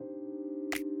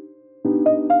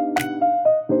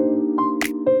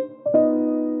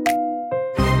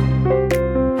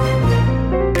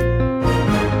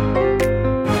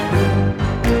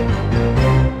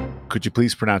Could you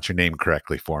please pronounce your name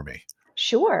correctly for me?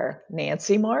 Sure,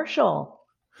 Nancy Marshall.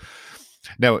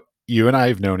 Now, you and I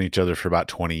have known each other for about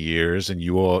 20 years, and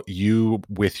you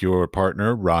with your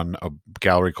partner run a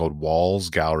gallery called Walls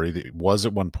Gallery that was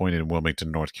at one point in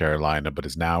Wilmington, North Carolina, but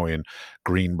is now in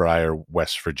Greenbrier,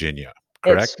 West Virginia, It's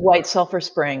correct? White Sulphur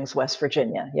Springs, West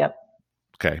Virginia. Yep,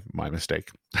 Okay, my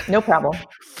mistake. no problem.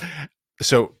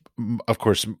 So, of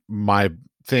course, my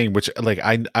thing, which like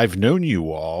I've known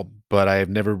you all, but I have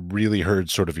never really heard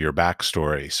sort of your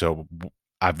backstory. So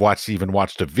I've watched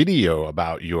a video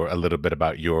about a little bit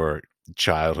about your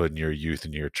childhood and your youth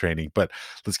and your training, but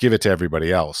let's give it to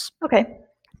everybody else. Okay,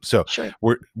 So sure.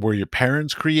 were your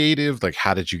parents creative? Like,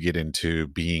 how did you get into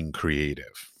being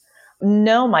creative?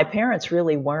 No, my parents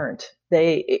really weren't.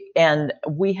 And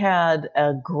we had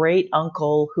a great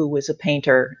uncle who was a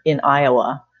painter in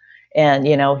Iowa. And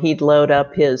he'd load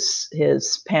up his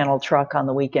panel truck on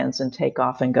the weekends and take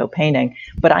off and go painting.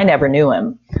 But I never knew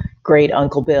him. Great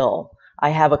Uncle Bill. I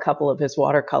have a couple of his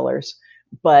watercolors,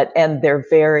 and they're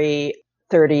very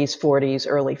 30s, 40s,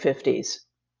 early 50s.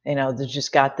 They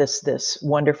just got this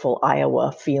wonderful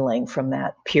Iowa feeling from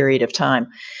that period of time.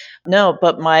 No,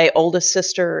 but my oldest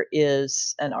sister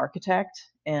is an architect,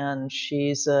 and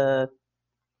she's a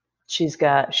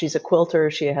quilter.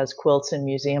 She has quilts in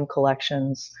museum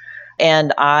collections.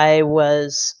 And I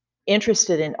was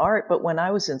interested in art, but when I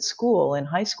was in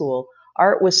high school,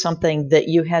 art was something that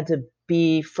you had to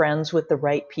be friends with the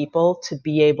right people to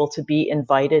be able to be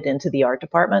invited into the art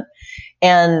department.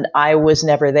 And I was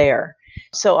never there.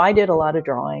 So I did a lot of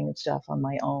drawing and stuff on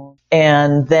my own.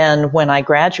 And then when I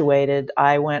graduated,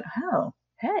 I went, oh,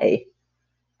 hey,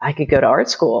 I could go to art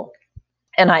school.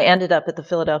 And I ended up at the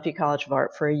Philadelphia College of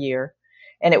Art for a year.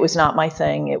 And it was not my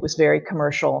thing. It was very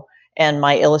commercial. And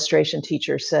my illustration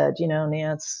teacher said,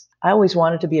 Nance, I always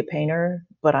wanted to be a painter,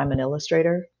 but I'm an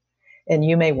illustrator. And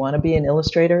you may want to be an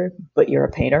illustrator, but you're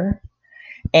a painter.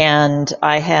 And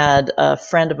I had a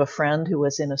friend of a friend who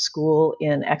was in a school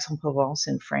in Aix-en-Provence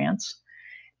in France.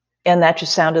 And that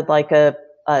just sounded like a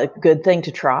good thing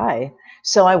to try.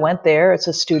 So I went there. It's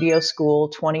a studio school,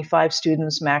 25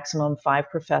 students maximum, 5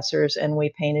 professors, and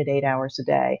we painted 8 hours a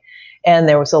day. And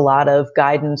there was a lot of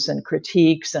guidance and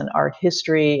critiques and art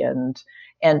history and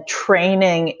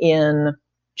training in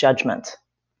judgment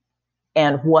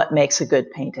and what makes a good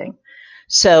painting.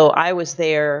 So I was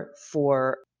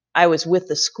with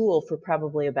the school for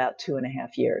probably about 2.5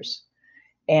 years.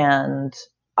 And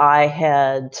I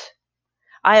had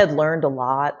learned a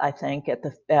lot, I think, at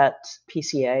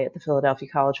PCA, at the Philadelphia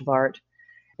College of Art,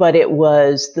 but it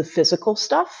was the physical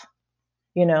stuff,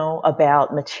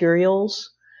 about materials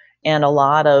and a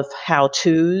lot of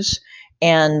how-tos.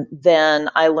 And then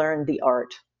I learned the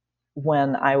art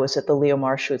when I was at the Leo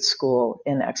Marchutz School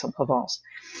in Aix-en-Provence.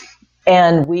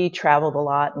 And we traveled a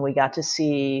lot, and we got to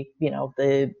see,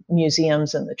 the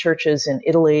museums and the churches in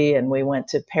Italy, and we went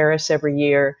to Paris every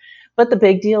year. But the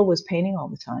big deal was painting all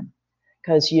the time,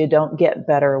 because you don't get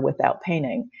better without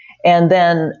painting. And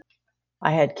then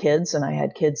I had kids, and I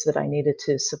had kids that I needed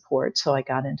to support, so I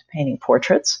got into painting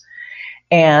portraits.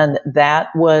 And that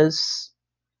was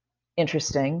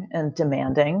interesting and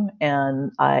demanding,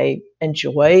 and I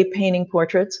enjoy painting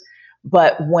portraits.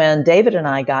 But when David and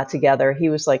I got together, he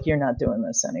was like, you're not doing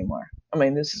this anymore. I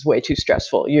mean, this is way too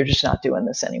stressful. You're just not doing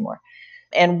this anymore.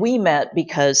 And we met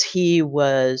because he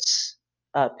was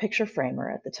a picture framer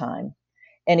at the time.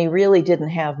 And he really didn't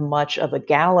have much of a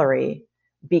gallery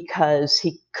because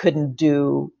he couldn't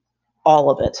do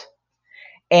all of it.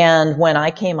 And when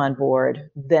I came on board,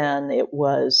 then it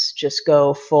was just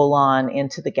go full on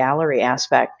into the gallery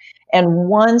aspect. And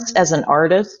once, as an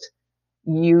artist,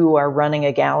 you are running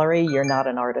a gallery, you're not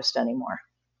an artist anymore.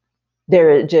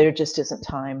 There just isn't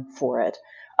time for it.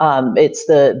 It's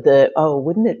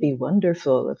wouldn't it be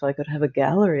wonderful if I could have a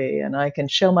gallery and I can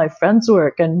show my friends'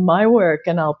 work and my work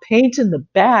and I'll paint in the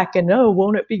back and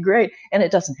won't it be great? And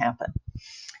it doesn't happen.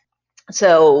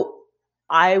 So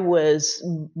I was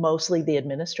mostly the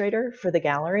administrator for the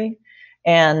gallery.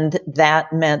 And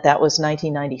that meant that was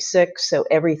 1996. So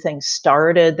everything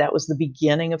started, that was the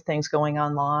beginning of things going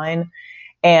online.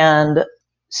 And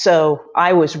so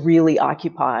I was really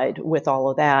occupied with all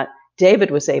of that. David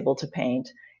was able to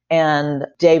paint, and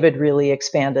David really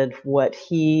expanded what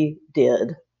he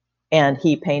did. And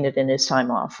he painted in his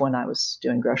time off when I was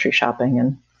doing grocery shopping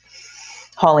and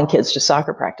hauling kids to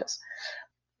soccer practice.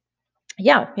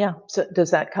 Yeah. So does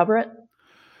that cover it?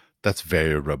 That's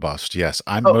very robust. Yes,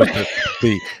 I'm Oh, most of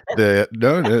the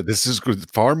no, no, this is good,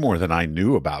 far more than I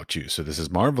knew about you, so this is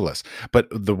marvelous. But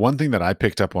the one thing that I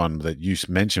picked up on that you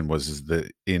mentioned was is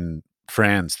that in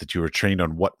France that you were trained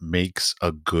on what makes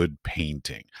a good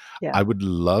painting. yeah. I would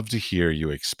love to hear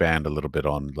you expand a little bit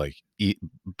on like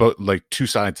both like two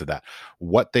sides of that.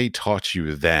 What they taught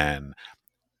you then,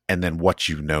 and then what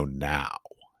you know now.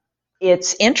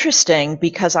 It's interesting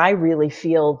because I really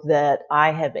feel that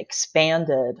I have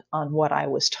expanded on what I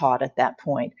was taught at that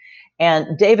point.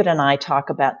 And David and I talk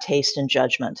about taste and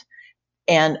judgment.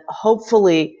 And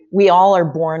hopefully, we all are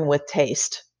born with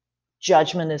taste.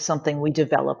 Judgment is something we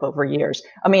develop over years.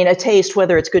 I mean, a taste,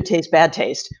 whether it's good taste, bad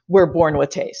taste, we're born with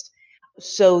taste.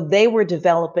 So they were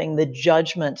developing the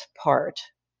judgment part.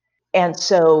 And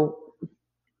so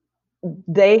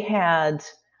they had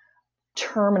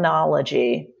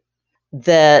terminology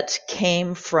that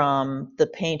came from the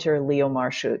painter Leo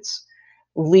Marschutz.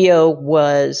 Leo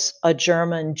was a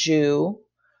German Jew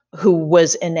who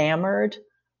was enamored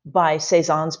by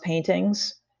Cézanne's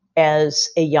paintings as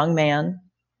a young man,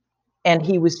 and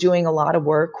he was doing a lot of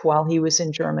work while he was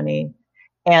in Germany.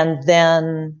 And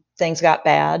then things got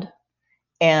bad,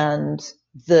 and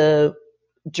the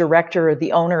director,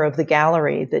 the owner of the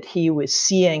gallery that he was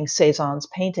seeing Cézanne's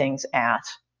paintings at,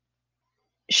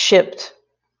 shipped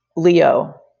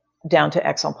Leo down to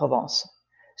Aix-en-Provence,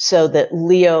 so that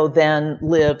Leo then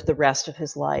lived the rest of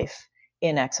his life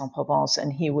in Aix-en-Provence,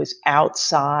 and he was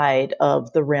outside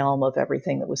of the realm of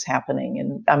everything that was happening.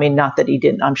 And I mean, not that he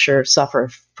didn't, I'm sure, suffer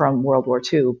from World War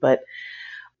II, but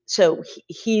so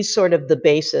he's sort of the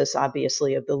basis,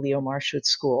 obviously, of the Leo Marschutz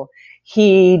school.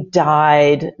 He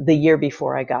died the year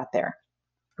before I got there,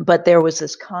 but there was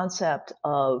this concept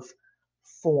of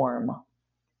form.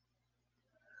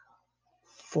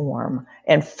 Form.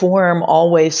 And form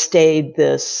always stayed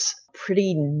this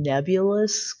pretty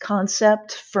nebulous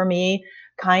concept for me,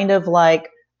 kind of like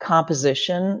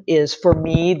composition is for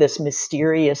me this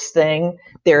mysterious thing.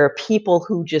 There are people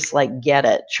who just like get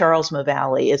it. Charles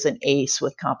Mavalli is an ace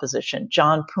with composition.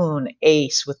 John Poon,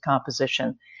 ace with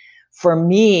composition. For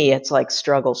me, it's like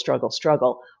struggle, struggle,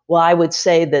 struggle. Well, I would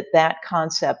say that that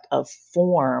concept of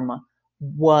form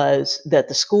was that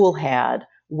the school had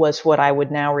was what I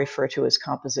would now refer to as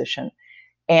composition.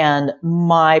 And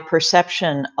my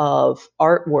perception of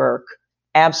artwork,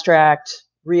 abstract,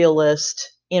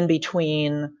 realist, in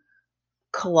between,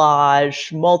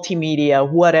 collage, multimedia,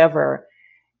 whatever,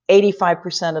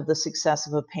 85% of the success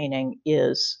of a painting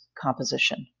is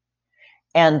composition.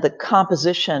 And the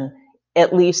composition,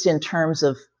 at least in terms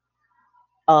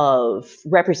of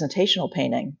representational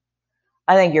painting,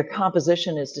 I think your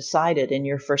composition is decided in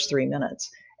your first 3 minutes.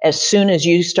 As soon as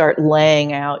you start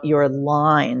laying out your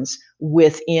lines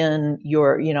within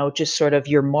your, just sort of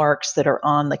your marks that are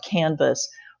on the canvas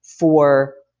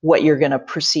for what you're going to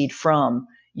proceed from,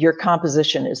 your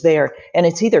composition is there. And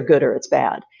it's either good or it's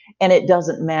bad. And it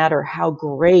doesn't matter how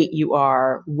great you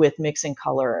are with mixing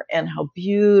color and how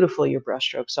beautiful your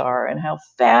brushstrokes are and how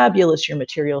fabulous your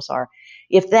materials are.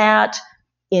 If that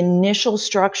initial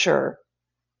structure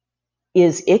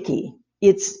is icky,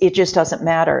 it just doesn't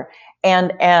matter.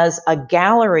 And as a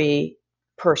gallery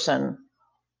person,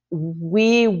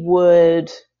 we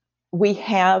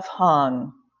have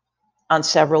hung on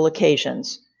several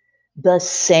occasions the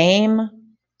same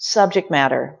subject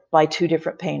matter by two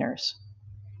different painters.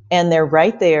 And they're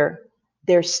right there.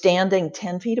 They're standing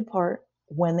 10 feet apart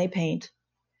when they paint.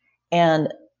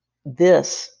 And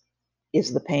this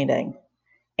is the painting.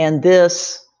 And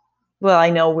this, well, I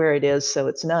know where it is, so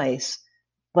it's nice,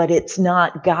 but it's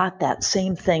not got that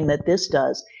same thing that this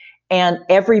does. And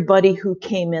everybody who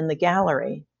came in the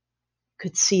gallery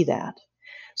could see that.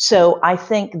 So I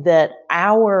think that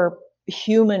our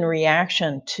human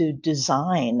reaction to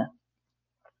design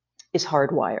is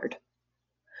hardwired.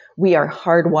 We are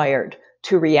hardwired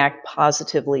to react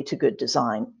positively to good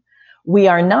design. We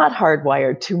are not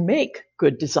hardwired to make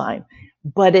good design,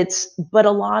 but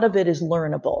a lot of it is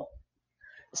learnable.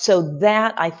 So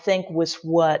that, I think, was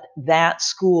what that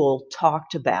school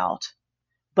talked about,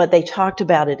 but they talked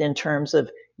about it in terms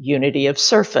of unity of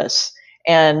surface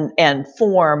and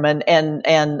form,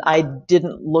 and I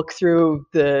didn't look through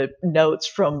the notes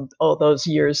from all those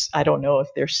years. I don't know if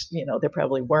they're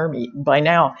probably worm eaten by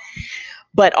now,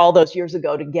 but all those years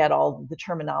ago to get all the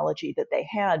terminology that they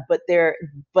had. But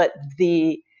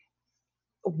the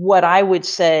what I would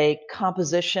say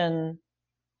composition,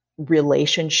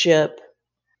 relationship,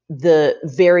 the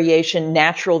variation,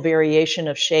 natural variation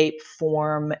of shape,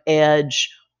 form, edge,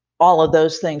 all of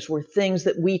those things were things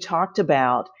that we talked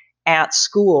about at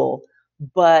school,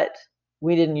 but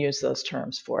we didn't use those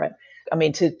terms for it. I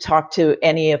mean, to talk to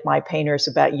any of my painters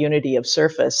about unity of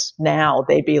surface now,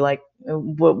 they'd be like,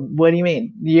 what do you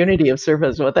mean? Unity of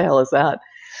surface? What the hell is that?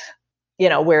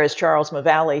 Whereas Charles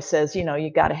Mavalli says,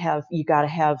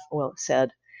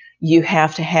 said, you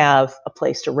have to have a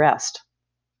place to rest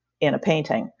in a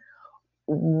painting.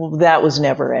 That was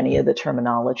never any of the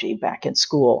terminology back in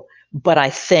school. But I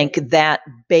think that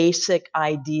basic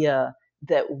idea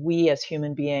that we as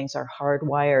human beings are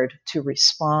hardwired to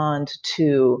respond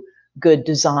to good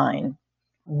design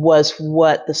was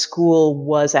what the school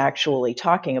was actually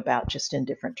talking about, just in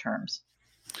different terms.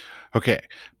 Okay.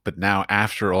 But now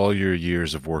after all your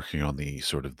years of working on the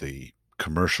sort of the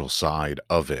commercial side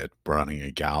of it, running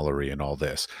a gallery and all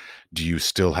this, do you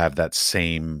still have that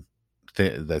same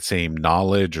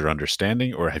knowledge or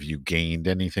understanding, or have you gained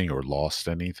anything or lost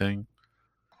anything?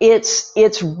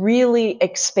 It's really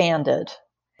expanded,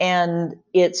 and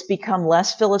it's become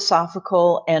less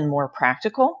philosophical and more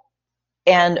practical.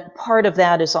 And part of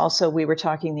that is also, we were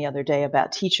talking the other day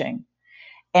about teaching.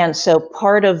 And so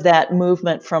part of that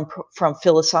movement from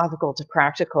philosophical to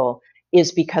practical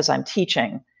is because I'm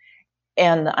teaching.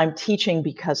 And I'm teaching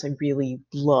because I really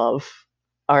love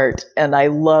art, and I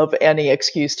love any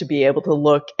excuse to be able to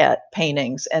look at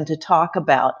paintings and to talk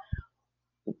about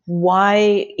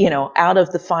why, out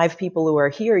of the 5 people who are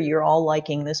here, you're all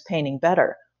liking this painting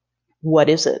better. What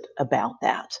is it about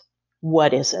that?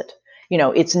 What is it?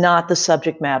 It's not the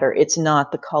subject matter. It's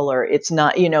not the color. It's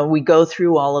not, we go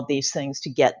through all of these things to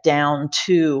get down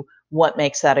to what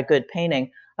makes that a good painting.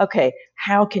 Okay,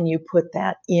 how can you put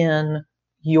that in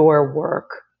your work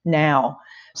now?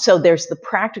 So there's the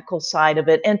practical side of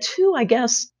it. And two, I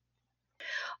guess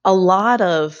a lot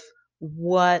of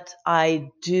what I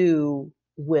do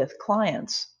with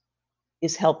clients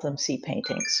is help them see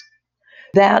paintings.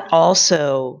 That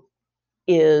also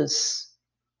is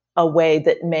a way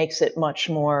that makes it much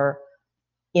more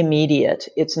immediate.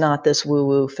 It's not this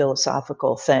woo-woo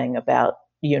philosophical thing about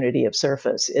unity of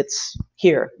surface. It's,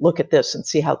 here, look at this and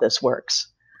see how this works.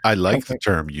 I like the Okay.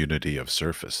 term unity of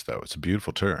surface, though. It's a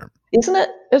beautiful term. Isn't it?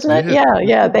 Isn't it? Yeah.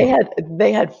 Yeah, yeah.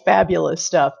 They had fabulous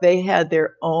stuff. They had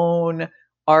their own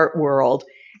art world.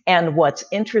 And what's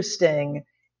interesting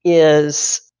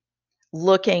is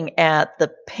looking at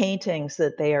the paintings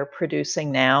that they are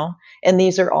producing now. And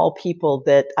these are all people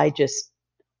that I just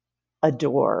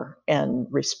adore and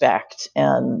respect.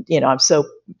 And, I'm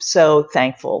so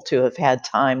thankful to have had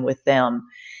time with them.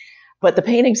 But the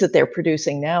paintings that they're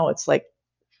producing now, it's like,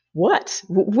 what?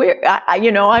 Where?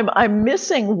 I'm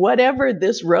missing whatever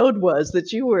this road was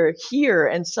that you were here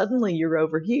and suddenly you're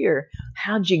over here.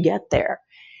 How'd you get there?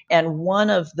 And one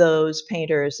of those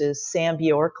painters is Sam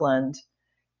Bjorklund.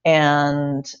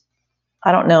 And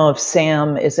I don't know if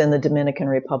Sam is in the Dominican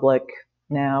Republic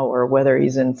now or whether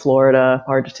he's in Florida,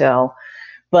 hard to tell.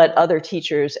 But other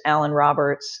teachers, Alan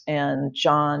Roberts and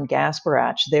John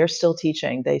Gasparach, they're still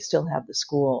teaching. They still have the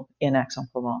school in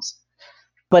Aix-en-Provence.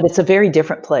 But it's a very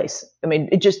different place. I mean,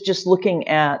 just looking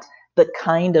at the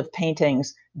kind of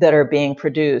paintings that are being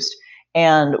produced.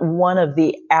 And one of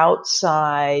the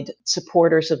outside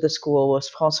supporters of the school was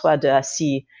François de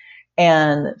Assy.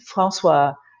 And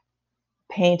François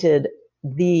painted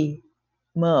the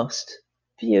most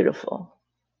beautiful,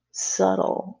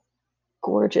 subtle,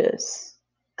 gorgeous,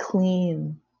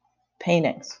 clean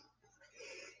paintings.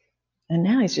 And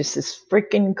now he's just this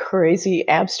freaking crazy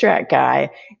abstract guy.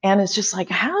 And it's just like,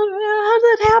 how did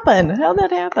that happen? How'd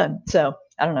that happen? So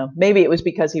I don't know. Maybe it was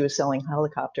because he was selling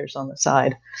helicopters on the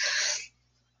side.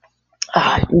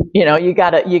 You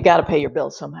gotta pay your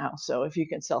bills somehow. So if you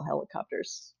can sell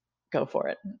helicopters, go for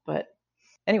it. But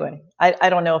anyway, I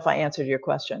don't know if I answered your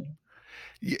question.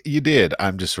 You did.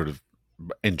 I'm just sort of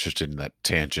interested in that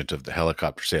tangent of the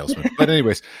helicopter salesman. But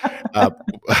anyways, uh,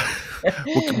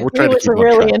 we'll He try to was keep a on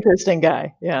really track. interesting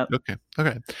guy. Yeah. Okay.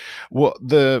 Okay. Well,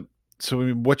 so I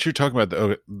mean, what you're talking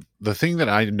about, the thing that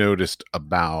I noticed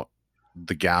about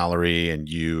the gallery and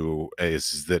you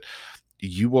is that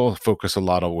you all focus a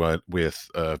lot on what with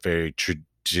very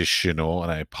traditional,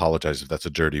 and I apologize if that's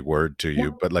a dirty word to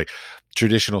you, but like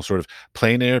traditional sort of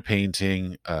plein air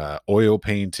painting, oil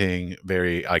painting,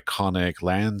 very iconic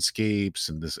landscapes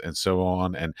and this and so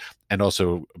on, and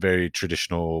also very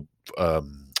traditional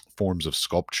forms of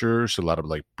sculpture, so a lot of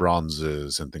like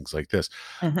bronzes and things like this,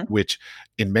 Mhm. which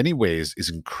in many ways is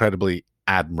incredibly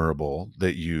admirable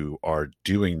that you are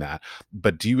doing that.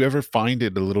 But do you ever find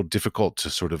it a little difficult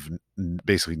to sort of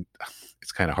basically,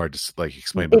 it's kind of hard to like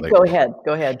explain, but like, Go ahead.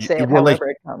 Go ahead. Say it well, like, however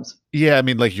it comes. yeah, I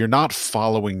mean, like you're not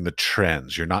following the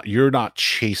trends. You're not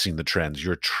chasing the trends.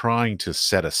 You're trying to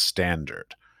set a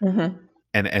standard. Mhm.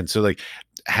 And so like,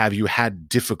 have you had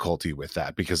difficulty with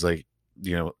that? Because like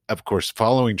of course,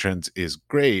 following trends is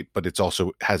great, but it's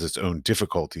also has its own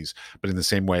difficulties. But in the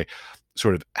same way,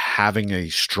 sort of having a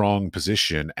strong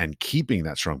position and keeping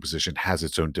that strong position has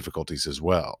its own difficulties as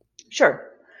well. Sure.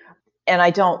 And I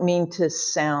don't mean to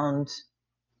sound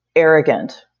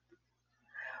arrogant,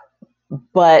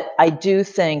 but I do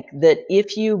think that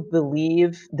if you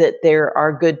believe that there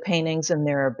are good paintings and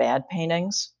there are bad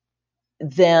paintings,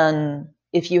 then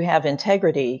if you have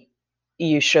integrity,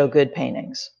 you show good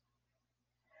paintings.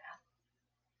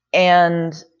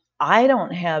 And I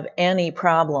don't have any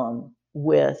problem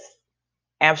with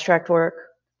abstract work,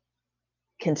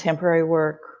 contemporary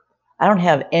work. I don't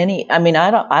have any, I mean,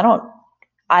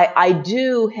 I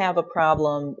do have a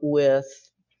problem with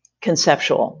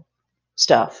conceptual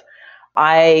stuff.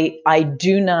 I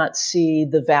do not see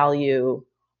the value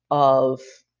of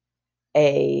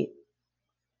a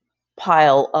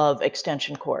pile of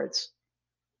extension cords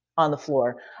on the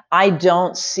floor. I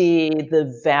don't see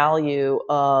the value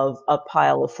of a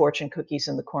pile of fortune cookies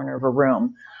in the corner of a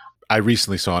room. I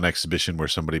recently saw an exhibition where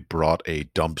somebody brought a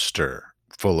dumpster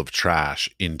full of trash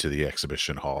into the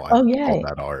exhibition hall Oh, and called yay.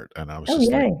 that art, and I was Oh,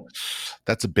 just like, yay.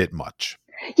 "That's a bit much."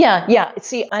 Yeah, yeah.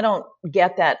 See, I don't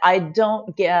get that. I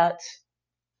don't get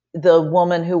the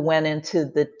woman who went into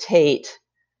the Tate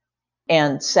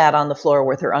and sat on the floor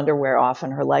with her underwear off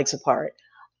and her legs apart.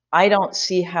 I don't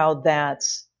see how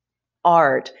that's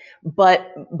art.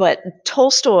 But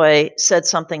Tolstoy said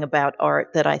something about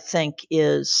art that I think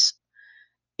is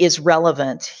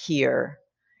relevant here.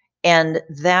 And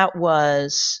that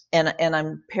was, and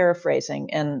I'm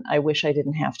paraphrasing, and I wish I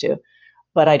didn't have to,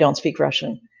 but I don't speak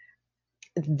Russian,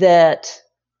 that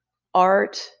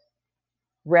art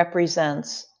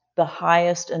represents the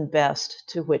highest and best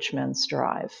to which men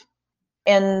strive.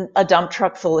 And a dump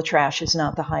truck full of trash is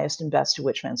not the highest and best to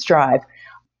which men strive.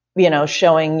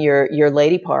 Showing your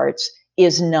lady parts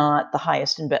is not the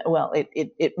highest and best. Well,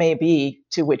 it may be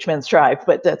to which men strive,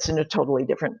 but that's in a totally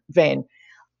different vein.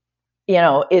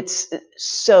 It's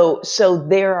so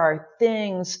there are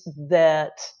things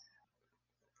that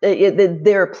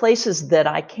there are places that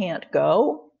I can't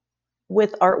go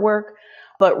with artwork.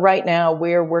 But right now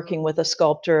we're working with a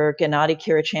sculptor, Gennady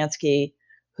Kirachansky,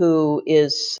 who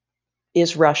is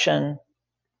Russian.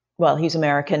 Well, he's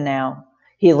American now.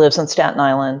 He lives on Staten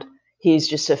Island. He's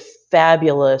just a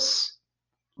fabulous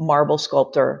marble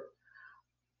sculptor,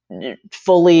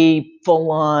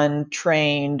 full on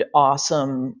trained,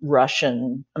 awesome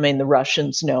Russian. I mean, the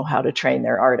Russians know how to train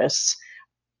their artists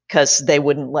because they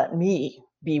wouldn't let me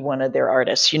be one of their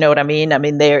artists. You know what I mean? I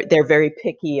mean, they're very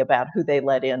picky about who they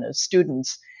let in as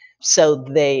students. So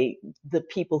the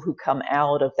people who come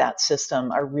out of that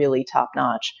system are really top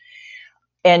notch.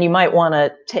 And you might want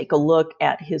to take a look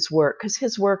at his work because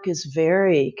his work is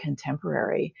very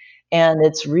contemporary. And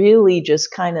it's really just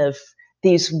kind of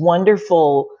these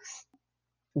wonderful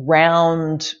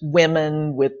round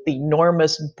women with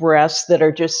enormous breasts that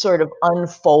are just sort of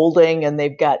unfolding, and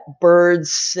they've got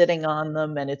birds sitting on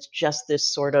them. And it's just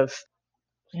this sort of,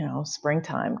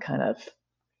 springtime kind of,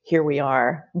 here we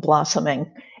are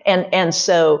blossoming. And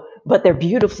so, but they're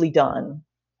beautifully done.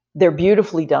 They're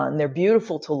beautifully done. They're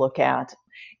beautiful to look at.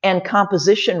 And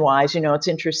composition wise, it's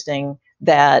interesting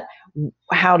that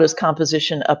how does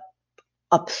composition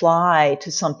apply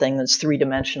to something that's three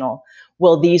dimensional?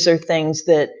 Well, these are things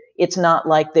that it's not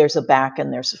like there's a back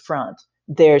and there's a front.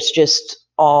 It's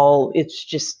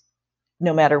just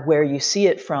no matter where you see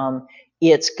it from,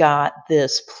 it's got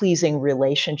this pleasing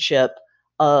relationship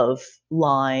of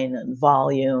line and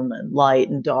volume and light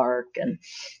and dark. And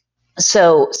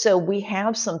so we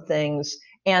have some things,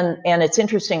 and it's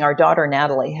interesting. Our daughter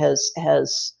Natalie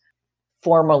has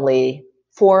formally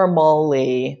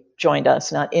joined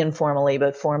us, not informally,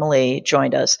 but formally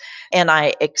joined us. And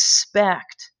I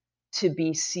expect to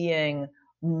be seeing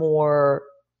more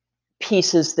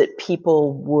pieces that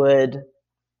people would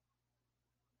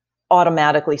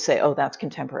automatically say, oh, that's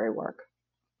contemporary work.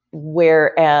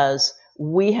 Whereas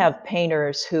we have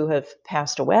painters who have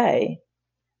passed away,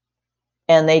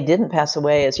 and they didn't pass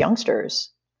away as youngsters.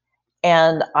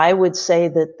 And I would say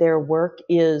that their work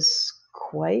is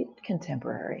quite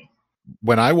contemporary.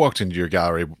 When I walked into your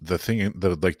gallery,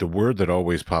 the word that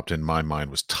always popped in my mind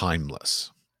was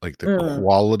timeless. Like the Mm.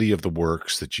 quality of the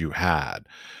works that you had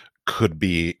could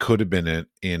have been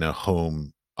in a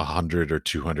home 100 or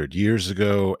 200 years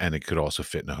ago, and it could also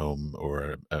fit in a home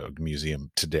or a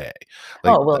museum today.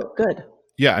 Like, Oh, well, good.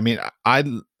 yeah, I mean,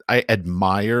 I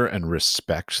admire and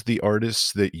respect the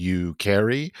artists that you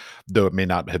carry, though it may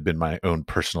not have been my own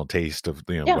personal taste of,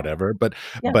 Yeah, whatever, but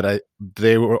yeah.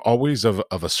 they were always of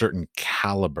a certain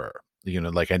caliber,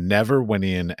 Like I never went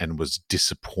in and was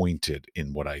disappointed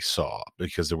in what I saw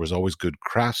because there was always good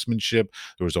craftsmanship,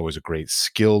 there was always a great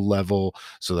skill level.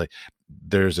 So like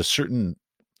there's a certain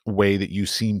way that you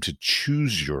seem to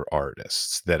choose your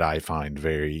artists that I find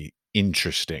very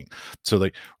interesting. So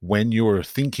like when you're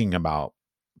thinking about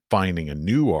finding a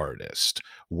new artist,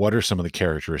 what are some of the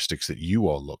characteristics that you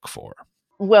all look for?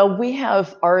 Well, we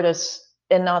have artists,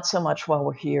 and not so much while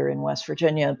we're here in West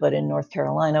Virginia, but in North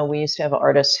Carolina, we used to have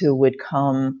artists who would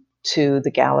come to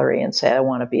the gallery and say, I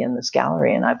want to be in this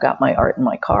gallery and I've got my art in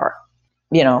my car.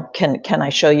 Can I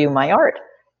show you my art?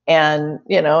 And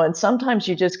sometimes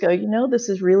you just go, this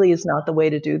is not the way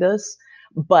to do this.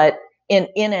 But in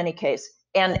any case,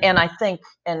 and I think,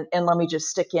 and let me just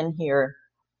stick in here,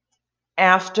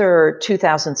 after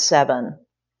 2007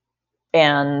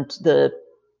 and the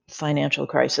financial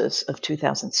crisis of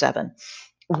 2007,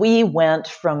 we went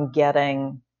from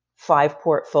getting 5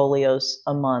 portfolios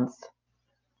a month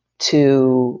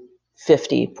to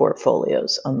 50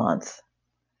 portfolios a month.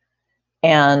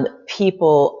 And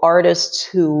artists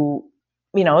who,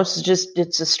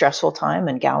 it's a stressful time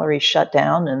and galleries shut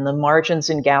down, and the margins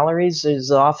in galleries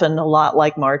is often a lot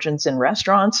like margins in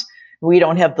restaurants. We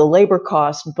don't have the labor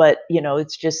cost, but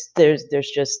it's just there's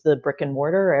just the brick and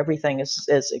mortar. Everything is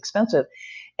expensive,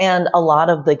 and a lot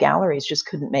of the galleries just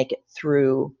couldn't make it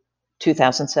through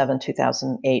 2007,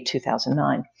 2008,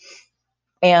 2009.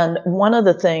 And one of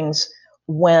the things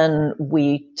when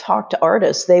we talk to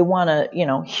artists, they want to,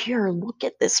 here, look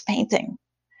at this painting.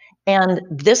 And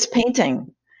this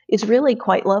painting is really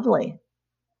quite lovely.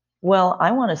 Well,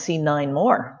 I want to see 9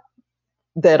 more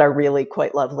that are really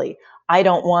quite lovely. I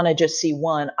don't want to just see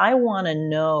one. I want to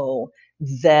know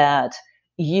that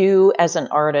you, as an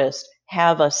artist,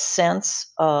 have a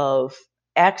sense of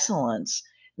excellence,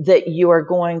 that you are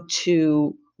going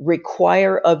to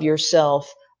require of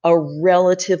yourself a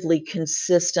relatively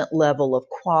consistent level of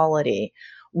quality.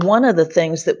 One of the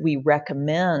things that we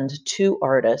recommend to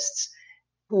artists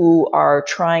who are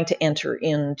trying to enter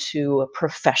into a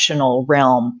professional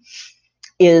realm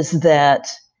is that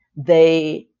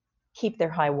they keep their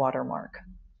high watermark.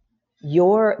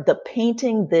 The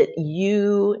painting that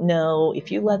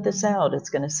if you let this out, it's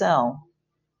going to sell.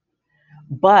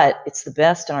 But it's the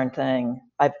best darn thing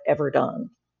I've ever done.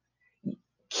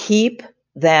 Keep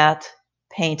that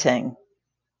painting.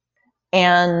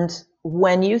 And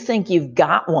when you think you've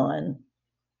got one,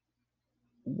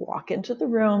 walk into the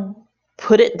room,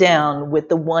 put it down with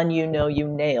the one you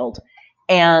nailed,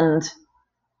 and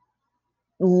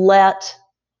let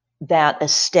that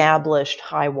established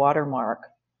high watermark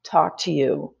talk to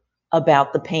you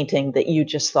about the painting that you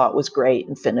just thought was great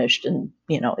and finished, and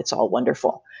it's all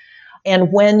wonderful.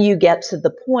 And when you get to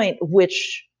the point,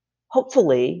 which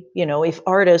hopefully, if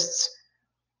artists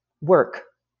work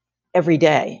every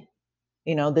day,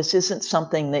 this isn't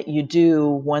something that you do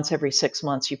once every 6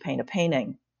 months, you paint a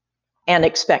painting and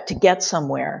expect to get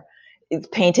somewhere.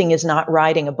 Painting is not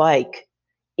riding a bike.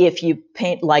 If you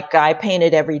paint, like I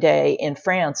painted every day in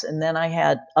France, and then I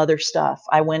had other stuff.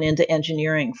 I went into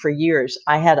engineering for years.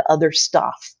 I had other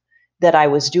stuff that I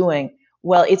was doing.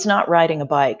 Well, it's not riding a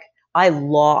bike. I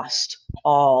lost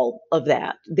all of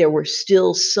that. There were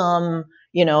still some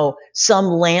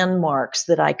landmarks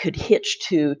that I could hitch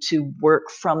to work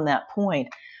from that point.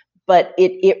 But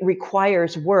it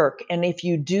requires work. And if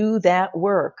you do that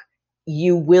work,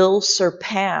 you will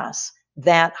surpass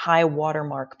that high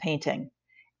watermark painting.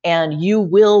 And you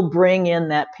will bring in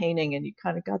that painting, and you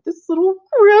kind of got this little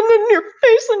grin in your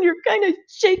face, and you're kind of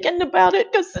shaken about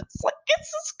it because it's like,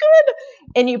 it's good.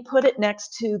 And you put it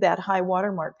next to that high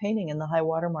watermark painting, and the high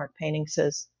watermark painting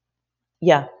says,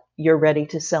 yeah, you're ready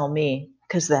to sell me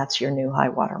because that's your new high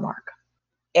watermark.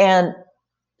 And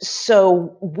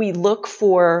so we look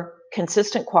for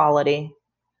consistent quality,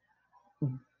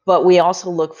 but we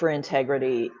also look for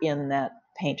integrity in that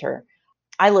painter.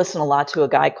 I listen a lot to a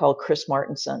guy called Chris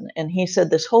Martenson, and he said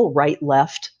this whole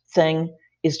right-left thing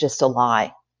is just a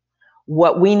lie.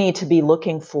 What we need to be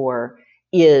looking for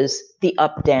is the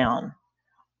up-down.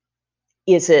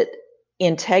 Is it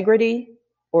integrity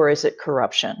or is it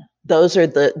corruption? Those are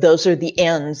the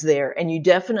ends there, and you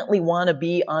definitely want to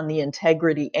be on the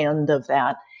integrity end of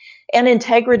that. And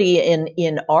integrity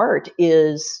in art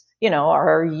is,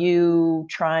 are you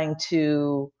trying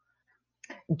to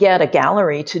get a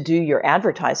gallery to do your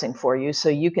advertising for you so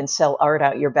you can sell art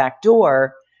out your back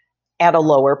door at a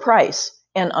lower price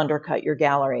and undercut your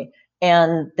gallery?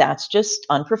 And that's just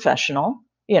unprofessional,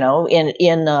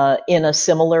 in a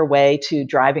similar way to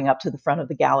driving up to the front of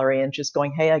the gallery and just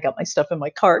going, hey, I got my stuff in my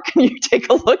car, can you take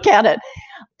a look at it?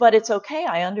 But it's okay.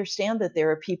 I understand that there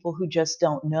are people who just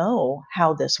don't know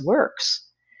how this works.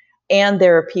 and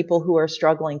there are people who are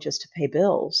struggling just to pay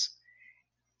bills.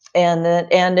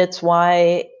 And it's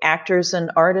why actors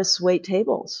and artists wait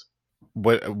tables.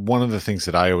 What one of the things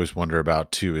that I always wonder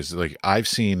about too is like I've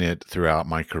seen it throughout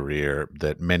my career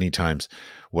that many times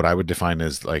what I would define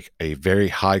as like a very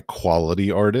high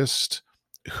quality artist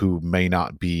who may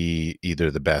not be either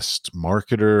the best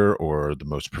marketer or the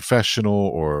most professional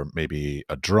or maybe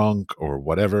a drunk or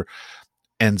whatever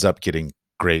ends up getting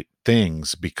great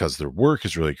things because their work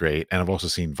is really great. And I've also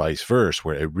seen vice versa,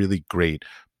 where a really great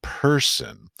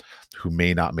person who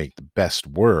may not make the best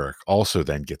work also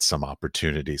then gets some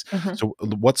opportunities. Mhm. So,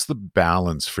 what's the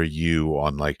balance for you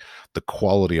on like the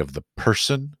quality of the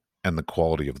person and the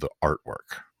quality of the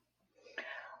artwork?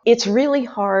 It's really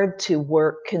hard to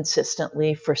work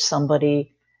consistently for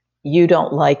somebody you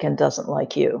don't like and doesn't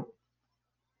like you.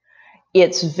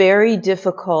 It's very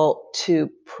difficult to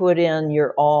put in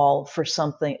your all for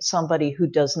somebody who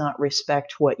does not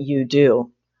respect what you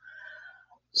do.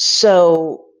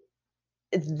 So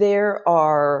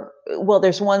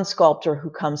there's one sculptor who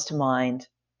comes to mind,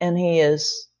 and he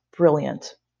is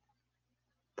brilliant,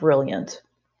 brilliant.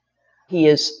 He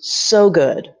is so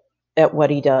good at what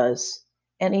he does,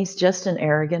 and he's just an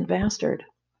arrogant bastard.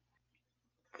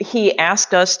 He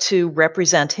asked us to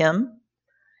represent him,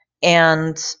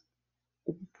 and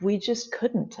we just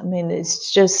couldn't. I mean,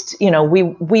 it's just,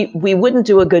 we wouldn't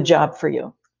do a good job for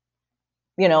you.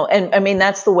 And I mean,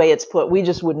 that's the way it's put. We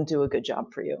just wouldn't do a good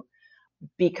job for you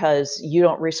because you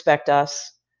don't respect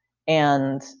us,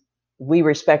 and we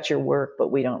respect your work,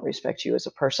 but we don't respect you as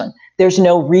a person. There's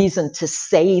no reason to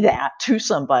say that to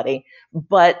somebody,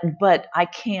 but I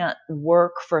can't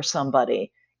work for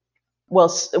somebody.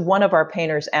 Well, one of our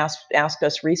painters asked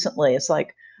us recently, it's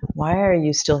like, why are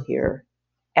you still here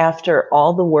after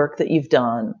all the work that you've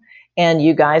done, and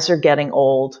you guys are getting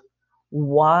old?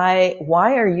 Why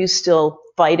are you still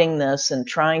fighting this and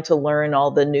trying to learn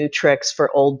all the new tricks for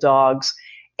old dogs?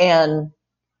 And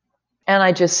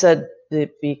I just said,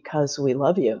 because we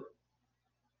love you.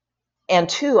 And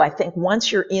two, I think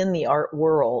once you're in the art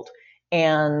world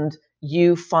and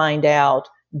you find out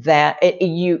that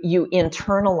you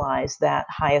internalize that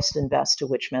highest and best to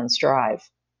which men strive,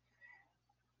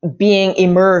 being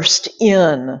immersed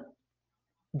in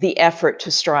the effort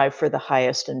to strive for the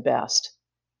highest and best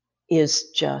is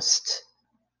just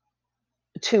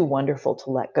too wonderful to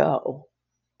let go.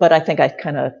 But I think I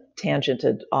kind of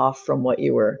tangented off from what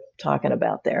you were talking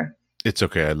about there. It's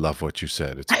okay. I love what you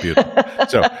said. It's beautiful.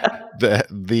 So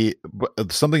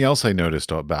something else I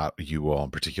noticed about you all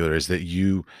in particular is that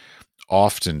you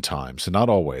oftentimes, so not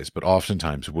always, but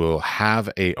oftentimes will have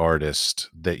a artist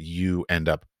that you end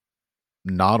up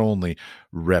not only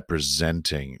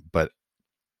representing, but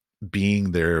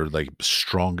being their like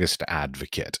strongest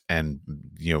advocate and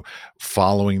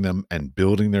following them and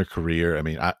building their career. I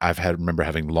mean, I've had remember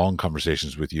having long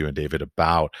conversations with you and David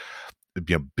about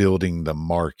building the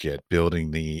market, building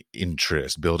the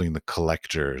interest, building the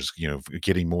collectors,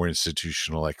 getting more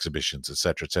institutional exhibitions, et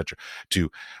cetera, to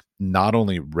not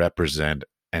only represent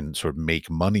and sort of make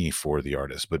money for the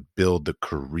artist, but build the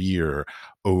career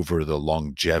over the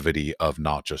longevity of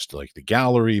not just like the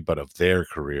gallery, but of their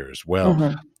career as well.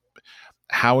 Mm-hmm.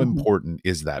 How Mm-hmm. important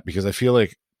is that? Because I feel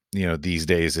like, these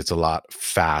days it's a lot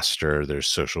faster. There's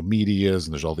social medias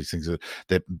and there's all these things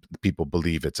that people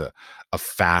believe it's a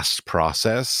fast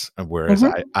process. And whereas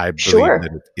Mm-hmm. I believe that Sure.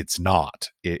 it's not.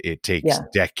 It takes Yeah.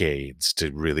 decades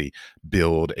to really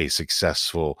build a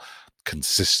successful,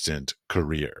 consistent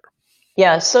career.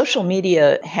 Yeah. Social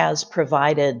media has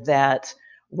provided that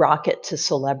rocket to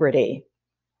celebrity,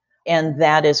 and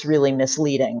that is really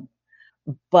misleading.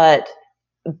 But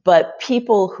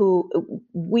people who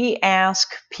we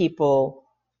ask people,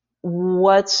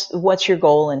 what's your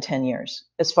goal in 10 years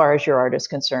as far as your art is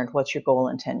concerned? What's your goal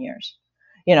in 10 years?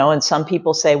 And some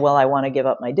people say, well, I want to give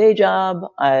up my day job.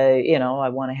 I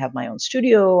want to have my own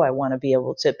studio. I want to be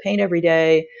able to paint every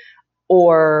day,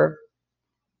 or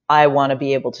I want to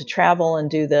be able to travel and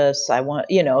do this. I want,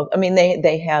 I mean,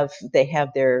 they have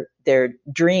their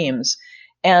dreams.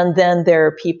 And then there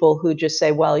are people who just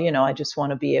say, well, I just want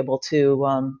to be able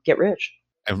to get rich.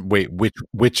 And wait,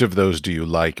 which of those do you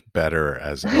like better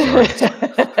as artists?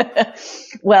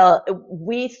 Well,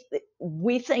 we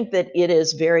think that it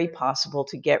is very possible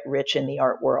to get rich in the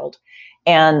art world.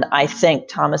 And I think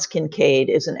Thomas Kinkade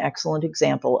is an excellent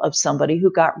example of somebody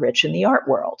who got rich in the art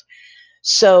world.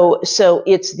 So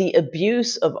it's the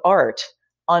abuse of art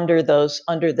under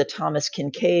the Thomas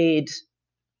Kinkade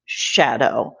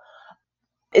shadow,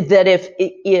 that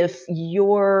if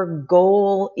your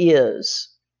goal is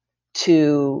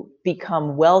to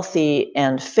become wealthy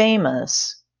and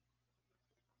famous,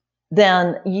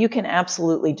 then you can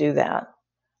absolutely do that.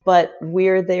 But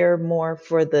we're there more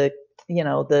for the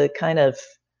kind of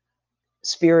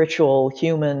spiritual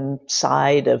human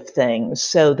side of things,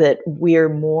 so that we're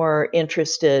more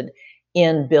interested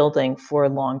in building for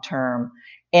long term.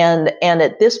 And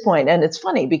at this point, and it's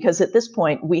funny because at this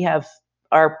point we have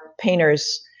our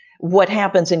painters. What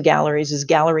happens in galleries is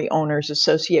gallery owners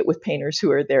associate with painters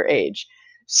who are their age.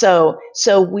 So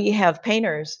we have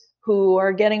painters who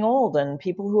are getting old and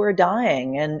people who are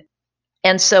dying,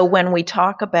 and so when we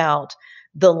talk about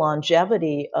the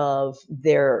longevity of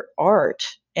their art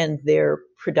and their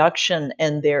production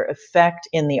and their effect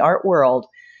in the art world,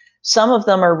 some of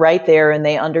them are right there and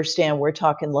they understand we're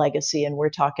talking legacy and we're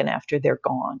talking after they're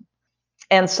gone.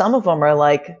 And some of them are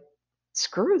like,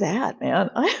 screw that, man.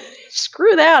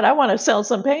 Screw that. I want to sell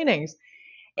some paintings.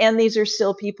 And these are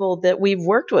still people that we've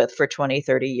worked with for 20,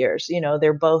 30 years.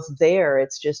 They're both there.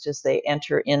 It's just as they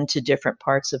enter into different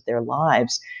parts of their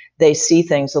lives, they see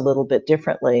things a little bit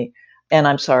differently. And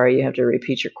I'm sorry, you have to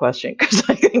repeat your question because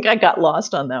I think I got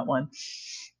lost on that one.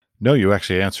 No, you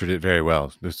actually answered it very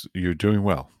well. You're doing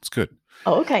well. It's good.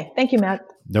 Oh, okay. Thank you, Matt.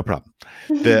 No problem.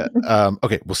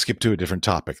 Okay, we'll skip to a different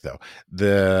topic though.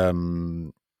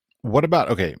 What about,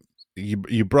 okay,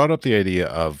 you brought up the idea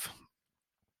of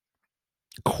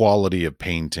quality of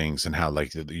paintings and how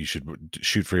like you should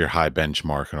shoot for your high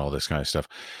benchmark and all this kind of stuff.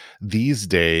 These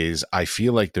days, I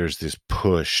feel like there's this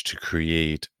push to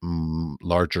create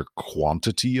larger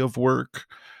quantity of work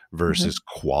versus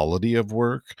quality of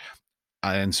work.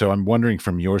 And so I'm wondering,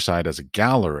 from your side as a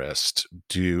gallerist,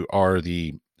 are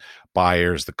the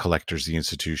buyers, the collectors, the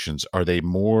institutions, are they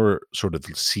more sort of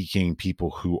seeking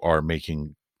people who are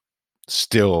making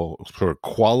still sort of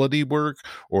quality work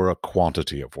or a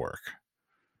quantity of work?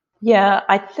 Yeah,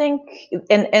 I think,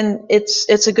 and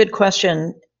it's a good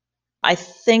question. I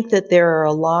think that there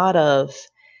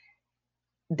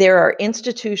are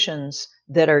institutions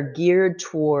that are geared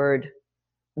toward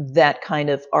that kind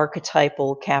of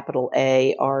archetypal capital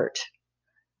A art,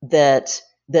 that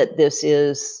this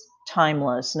is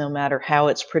timeless no matter how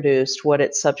it's produced, what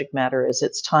its subject matter is,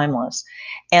 it's timeless.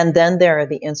 And then there are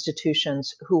the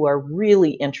institutions who are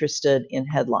really interested in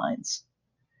headlines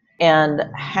and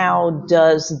how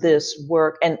does this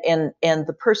work, and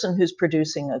the person who's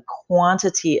producing a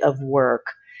quantity of work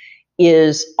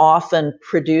is often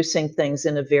producing things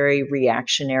in a very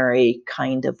reactionary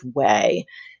kind of way,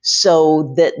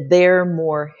 so that they're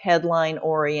more headline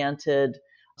oriented,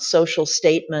 social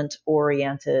statement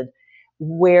oriented,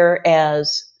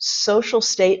 whereas social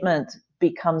statement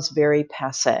becomes very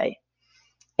passe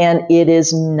and it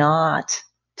is not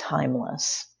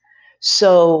timeless.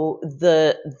 So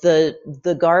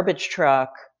the garbage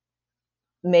truck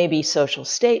may be social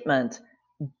statement,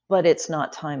 but it's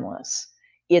not timeless.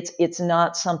 It's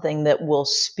not something that will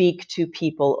speak to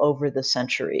people over the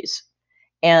centuries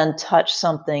and touch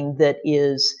something that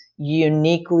is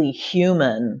uniquely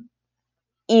human,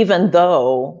 even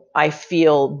though I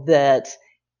feel that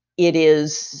it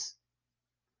is,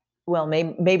 well,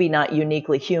 maybe not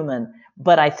uniquely human,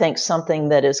 but I think something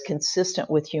that is consistent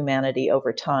with humanity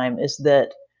over time is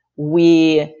that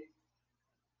we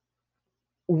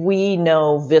we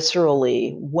know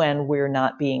viscerally when we're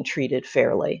not being treated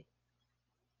fairly.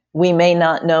 We may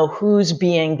not know who's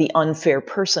being the unfair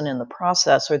person in the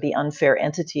process or the unfair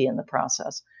entity in the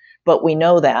process, but we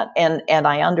know that. And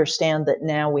I understand that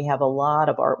now we have a lot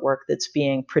of artwork that's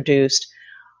being produced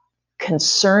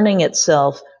concerning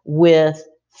itself with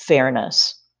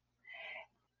fairness.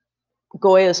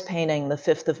 Goya's painting, The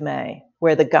 5th of May,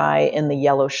 where the guy in the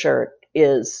yellow shirt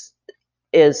is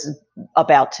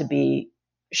about to be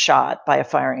shot by a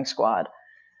firing squad.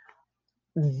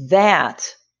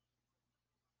 That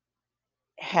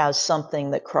has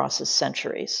something that crosses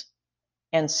centuries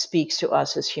and speaks to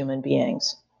us as human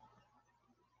beings.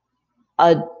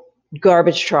 A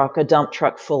garbage truck, a dump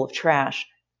truck full of trash,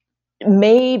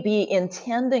 may be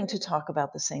intending to talk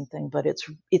about the same thing, but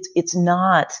it's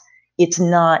not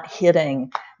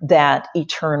hitting that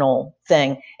eternal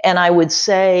thing. And I would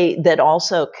say that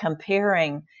also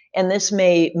comparing, and this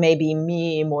may be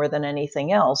me more than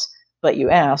anything else, but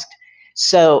you asked.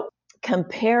 So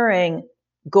comparing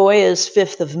Goya's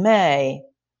 5th of May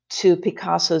to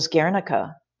Picasso's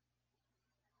Guernica,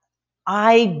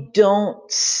 I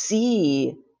don't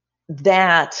see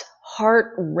that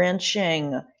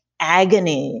heart-wrenching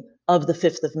agony of the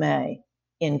 5th of May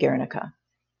in Guernica,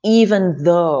 even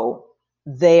though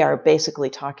they are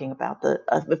basically talking about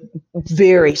the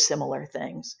very similar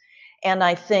things. And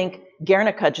I think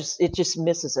Guernica just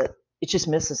misses it. It just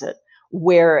misses it.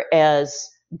 Whereas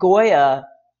Goya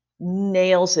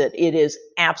nails it. It is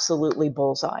absolutely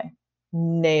bullseye.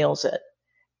 nails it.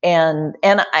 And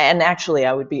actually,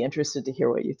 I would be interested to hear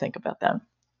what you think about that.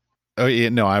 Oh, yeah,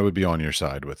 no, I would be on your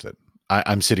side with it.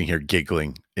 I'm sitting here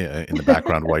giggling in the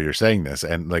background while you're saying this,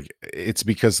 and, like, it's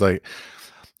because, like,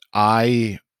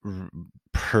 I r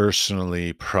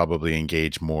personally probably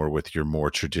engage more with your more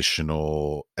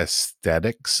traditional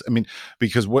aesthetics. I mean,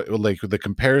 because what like, the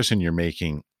comparison you're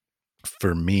making,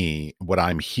 for me, what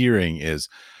I'm hearing is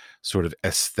sort of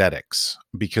aesthetics,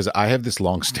 because I have this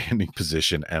long-standing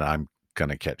position, and I'm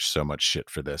gonna catch so much shit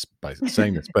for this by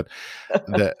saying this, but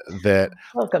that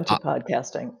Welcome to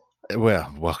podcasting.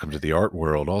 well, welcome to the art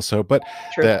world also, but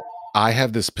True. that I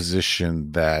have this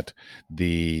position that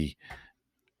the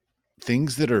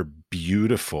things that are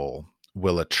beautiful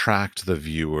will attract the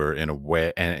viewer in a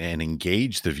way, and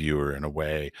engage the viewer in a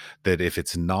way that if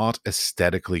it's not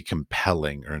aesthetically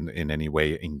compelling or in any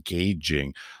way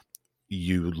engaging,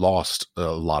 you lost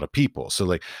a lot of people. So,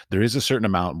 like, there is a certain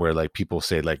amount where, like, people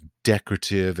say, like,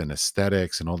 decorative and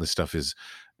aesthetics and all this stuff is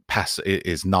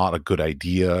not a good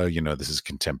idea. This is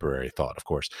contemporary thought, of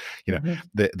course. Hmm.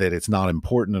 That it's not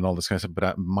important and all this kind of stuff.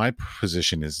 But my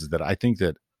position is that I think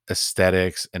that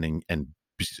aesthetics and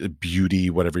beauty,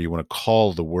 whatever you want to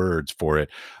call the words for it,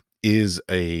 is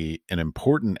a an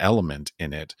important element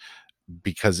in it,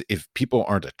 because if people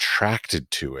aren't attracted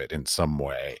to it in some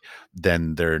way,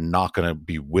 then they're not going to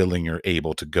be willing or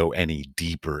able to go any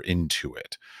deeper into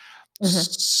it. Hmm.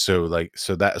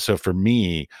 So for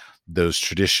me, those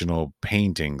traditional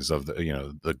paintings of the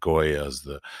Goyas,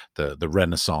 the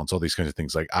Renaissance, all these kinds of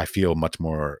things, like, I feel much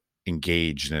more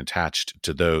engaged and attached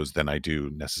to those than I do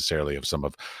necessarily of some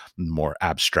of more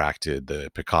abstracted,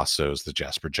 the Picassos, the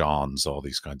Jasper Johns, all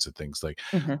these kinds of things. Like,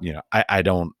 Hmm. I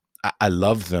don't I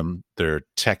love them. They're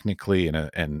technically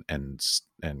and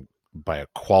by a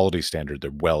quality standard,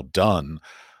 they're well done,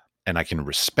 and I can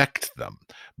respect them,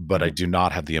 but I Hmm. do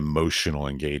not have the emotional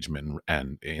engagement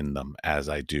and in them as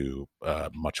I do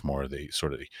much more the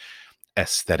sort of the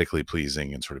aesthetically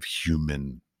pleasing and sort of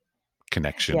human Yeah.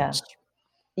 connections.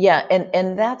 Yeah,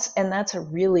 and that's a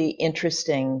really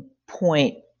interesting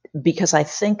point because I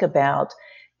think about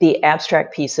the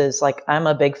abstract pieces. Like I'm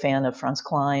a big fan of Franz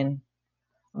Klein,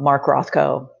 Mark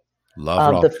Rothko.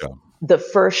 Love Um, the Rothko. the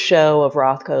first show of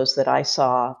Rothko's that I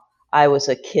saw, I was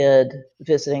a kid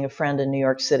visiting a friend in New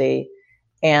York City,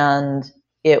 and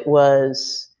it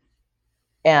was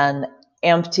an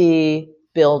empty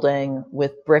building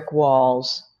with brick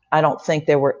walls. I don't think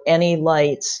there were any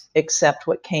lights except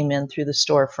what came in through the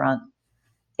storefront,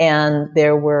 and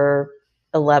there were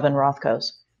 11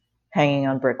 Rothkos hanging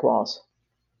on brick walls.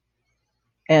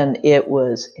 And it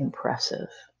was impressive.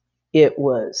 It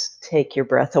was take your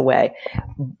breath away.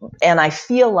 And I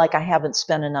feel like I haven't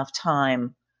spent enough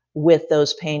time with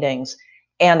those paintings.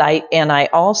 And I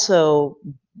also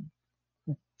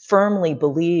firmly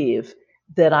believe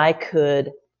that I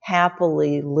could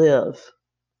happily live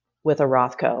with a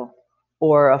Rothko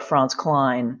or a Franz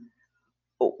Klein,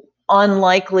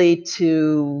 unlikely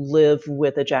to live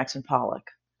with a Jackson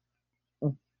Pollock.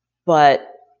 But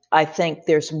I think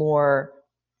there's more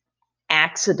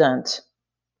accident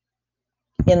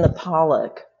in the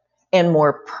Pollock and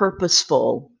more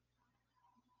purposeful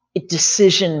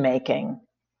decision making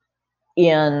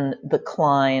in the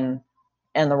Klein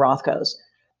and the Rothkos.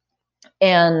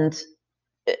 And,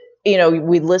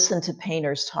 we listen to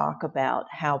painters talk about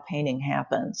how painting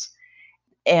happens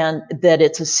and that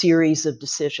it's a series of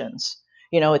decisions.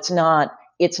 It's not,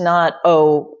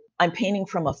 oh, I'm painting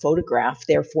from a photograph,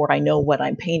 therefore I know what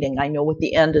I'm painting. I know what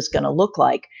the end is going to look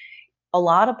like. A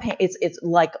lot of it's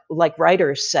like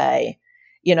writers say,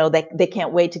 they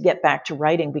can't wait to get back to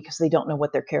writing because they don't know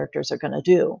what their characters are going to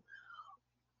do.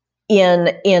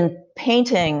 In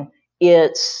painting,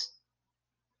 it's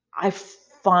I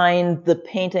find the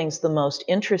paintings the most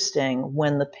interesting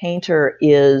when the painter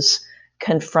is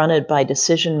confronted by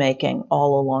decision making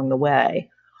all along the way,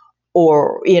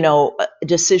 or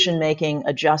decision making,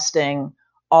 adjusting,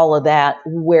 all of that,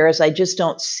 whereas I just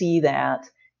don't see that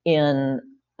in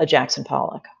a Jackson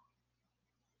Pollock.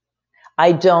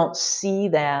 I don't see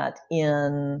that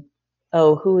in,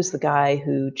 oh, who was the guy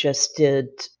who just did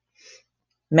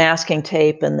masking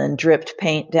tape and then dripped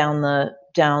paint down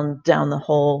the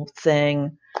whole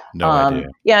thing. No idea.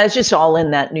 Yeah, it's just all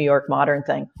in that New York modern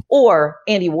thing. Or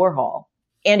Andy Warhol.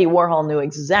 Andy Warhol knew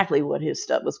exactly what his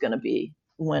stuff was going to be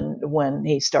when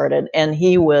he started, and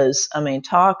he was, I mean,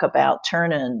 talk about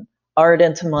turning art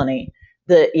into money.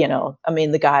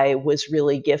 The guy was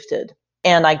really gifted.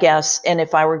 And I guess, and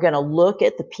if I were going to look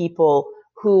at the people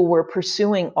who were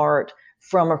pursuing art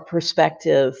from a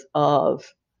perspective of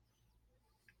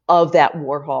that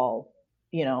Warhol,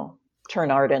 you know,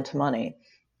 turn art into money.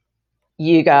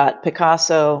 You got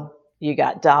Picasso, you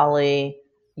got Dali,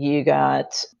 you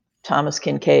got Thomas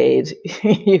Kincaid,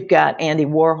 you've got Andy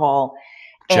Warhol,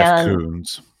 Jeff and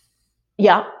Koons.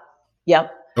 yep,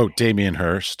 yep, Oh, Damien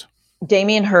Hirst.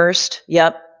 Damien Hirst,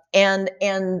 yep, and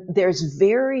there's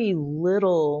very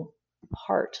little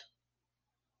heart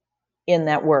in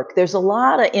that work. There's a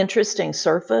lot of interesting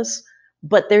surface,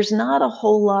 but there's not a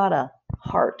whole lot of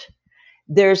heart.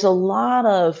 There's a lot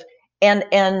of and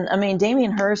I mean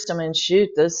Damien Hirst, I mean shoot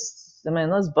this I mean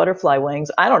those butterfly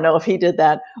wings. I don't know if he did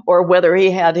that or whether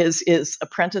he had his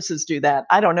apprentices do that.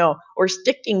 I don't know. Or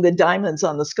sticking the diamonds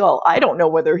on the skull. I don't know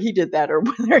whether he did that or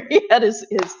whether he had his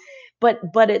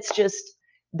but it's just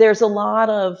there's a lot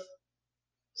of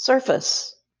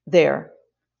surface there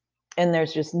and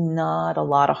there's just not a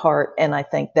lot of heart. And I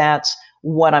think that's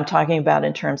what I'm talking about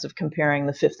in terms of comparing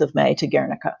the 5th of May to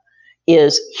Guernica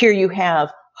is here you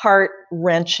have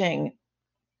heart-wrenching,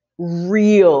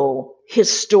 real,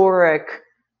 historic,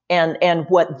 and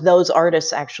what those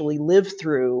artists actually lived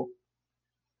through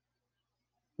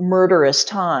murderous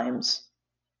times.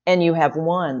 And you have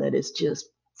one that is just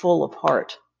full of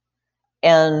heart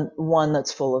and one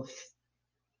that's full of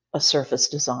a surface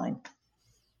design.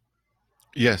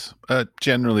 Yes,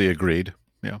 generally agreed.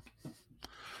 Yeah.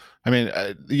 I mean,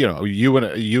 you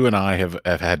and I have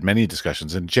had many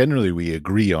discussions, and generally we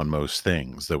agree on most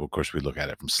things. Though, of course, we look at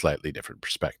it from slightly different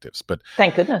perspectives. But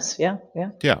Thank goodness. Yeah,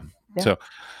 yeah, yeah, yeah. so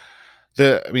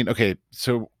I mean, okay.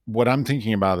 So what I'm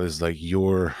thinking about is like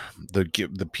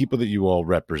the people that you all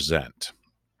represent.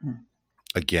 Hmm.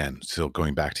 Again, still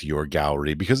going back to your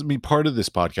gallery, because I mean, part of this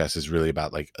podcast is really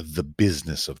about like the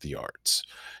business of the arts.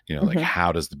 Like Mm-hmm.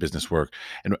 how does the business work?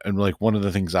 And like one of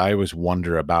the things I always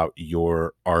wonder about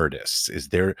your artists is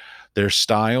their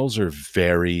styles are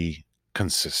very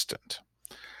consistent.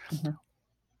 Mm-hmm.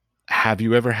 Have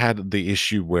you ever had the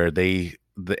issue where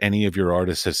any of your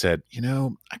artists have said, I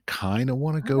kind of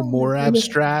want to I go don't more agree with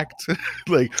abstract,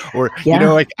 like, or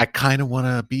yeah. I kind of want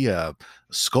to be a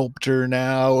sculptor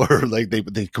now, or like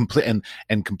they complete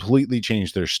and completely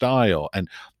change their style,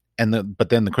 but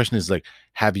then the question is like,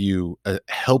 have you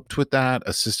helped with that,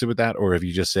 assisted with that, or have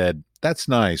you just said that's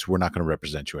nice, we're not going to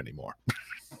represent you anymore?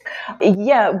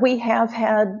 Yeah, we have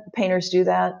had painters do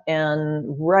that. And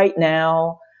right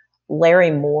now,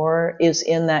 Larry Moore is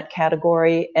in that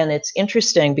category. And it's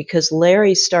interesting because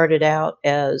Larry started out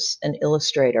as an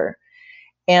illustrator.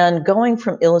 And going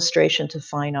from illustration to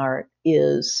fine art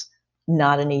is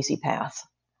not an easy path.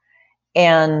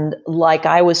 And like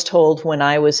I was told when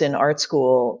I was in art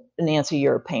school, Nancy,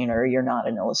 you're a painter, you're not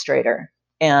an illustrator.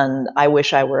 And I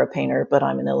wish I were a painter, but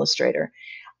I'm an illustrator.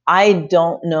 I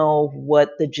don't know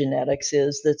what the genetics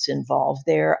is that's involved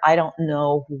there. I don't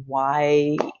know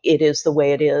why it is the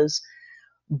way it is,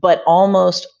 but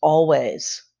almost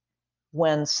always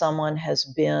when someone has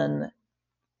been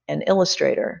an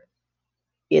illustrator,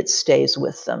 it stays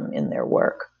with them in their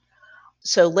work.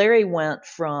 So Larry went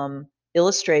from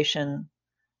illustration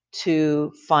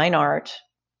to fine art,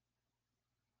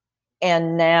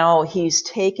 and now he's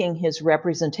taking his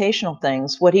representational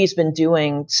things. What he's been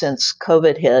doing since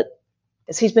COVID hit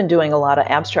is he's been doing a lot of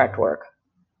abstract work.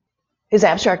 His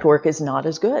abstract work is not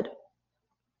as good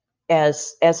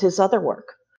as his other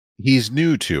work. He's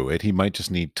new to it. He might just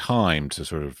need time to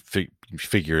sort of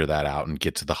figure that out and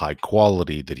get to the high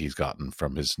quality that he's gotten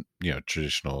from his,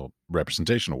 traditional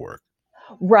representational work.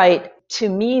 Right. To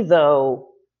me, though,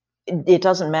 it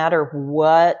doesn't matter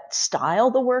what style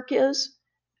the work is,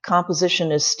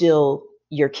 composition is still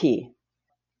your key.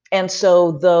 And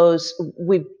so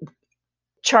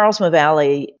Charles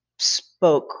Mavalli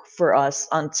spoke for us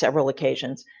on several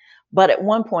occasions. But at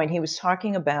one point, he was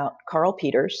talking about Carl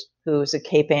Peters, who was a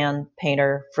Cape Ann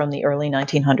painter from the early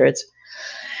 1900s.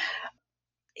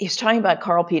 He's talking about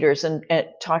Carl Peters and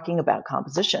talking about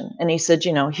composition. And he said,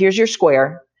 here's your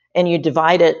square, and you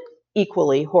divide it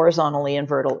equally, horizontally and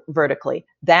vertically.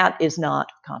 That is not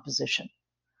composition.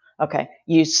 Okay,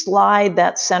 you slide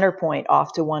that center point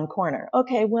off to one corner.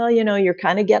 Okay, well, you're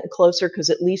kind of getting closer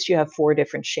because at least you have 4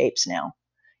 different shapes now.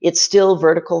 It's still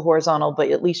vertical, horizontal,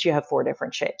 but at least you have 4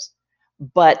 different shapes.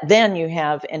 But then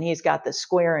and he's got the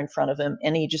square in front of him,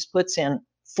 and he just puts in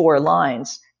 4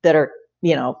 lines that are,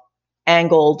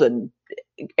 angled and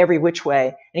every which way.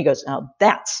 And he goes, now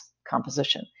that's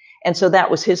composition. And so that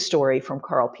was his story from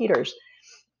Carl Peters.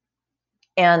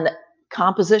 And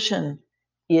composition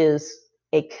is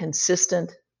a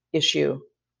consistent issue,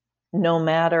 no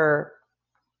matter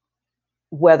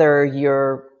whether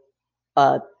you're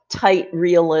a tight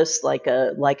realist like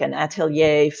an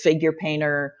atelier figure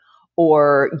painter,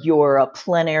 or you're a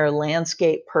plein air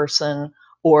landscape person,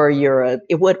 or you're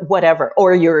whatever,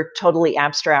 or you're totally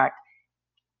abstract.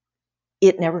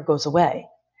 it never goes away.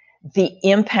 The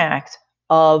impact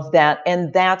of that,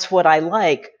 and that's what I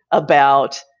like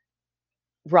about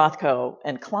Rothko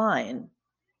and Klein.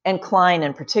 And Klein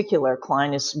in particular,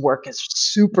 Klein's work is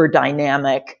super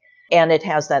dynamic, and it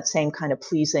has that same kind of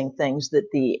pleasing things that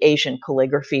the Asian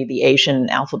calligraphy, the Asian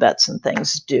alphabets and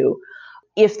things do.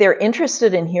 If they're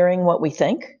interested in hearing what we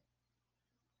think,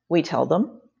 we tell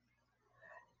them.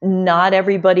 Not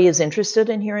everybody is interested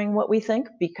in hearing what we think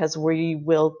because we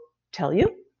will tell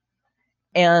you,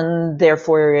 and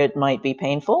therefore it might be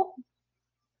painful.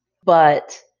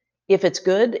 But if it's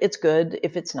good, it's good.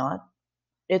 If it's not,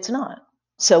 it's not.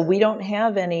 So we don't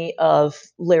have any of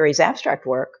Larry's abstract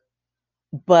work,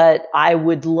 but I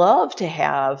would love to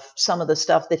have some of the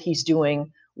stuff that he's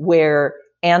doing where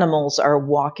animals are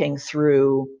walking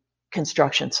through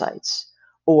construction sites,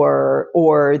 or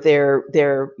they're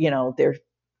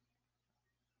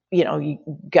you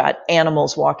got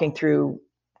animals walking through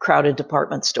crowded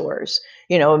department stores.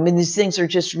 I mean, these things are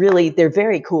just really, they're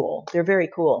very cool. They're very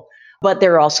cool, but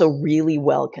they're also really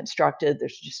well constructed.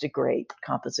 There's just a great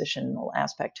compositional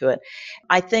aspect to it.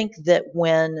 I think that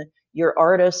when your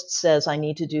artist says, I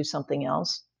need to do something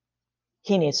else,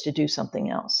 he needs to do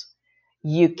something else.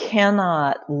 You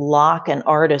cannot lock an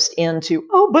artist into,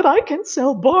 oh, but I can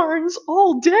sell barns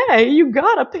all day. You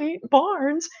got to paint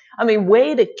barns. I mean,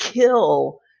 way to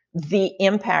kill the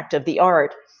impact of the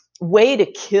art, way to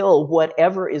kill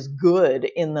whatever is good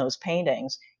in those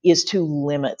paintings is to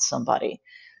limit somebody.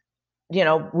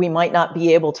 We might not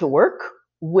be able to work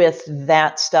with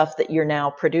that stuff that you're now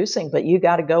producing, but you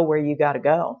got to go where you got to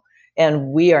go. And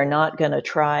we are not going to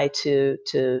try to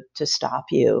stop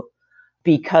you,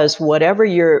 because whatever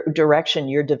your direction,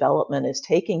 your development is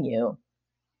taking you,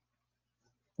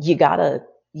 you gotta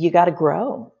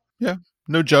grow. Yeah,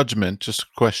 no judgment, just a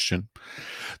question.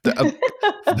 The,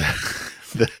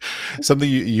 the something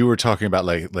you were talking about,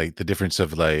 like the difference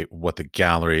of like what the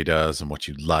gallery does and what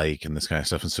you like and this kind of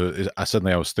stuff. And so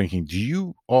suddenly I was thinking, do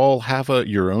you all have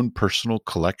your own personal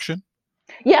collection?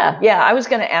 Yeah. I was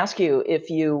going to ask you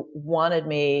if you wanted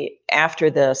me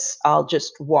after this. I'll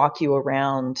just walk you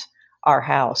around our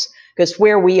house, because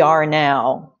where we are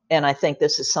now, and I think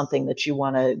this is something that you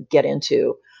want to get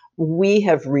into, we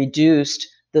have reduced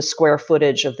the square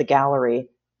footage of the gallery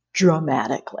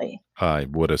dramatically. I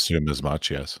would assume as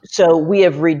much, yes. So we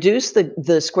have reduced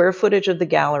the square footage of the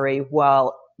gallery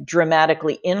while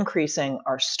dramatically increasing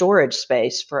our storage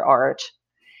space for art,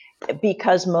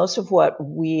 because most of what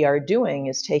we are doing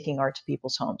is taking art to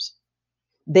people's homes.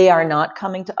 They are not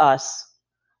coming to us.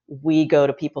 We go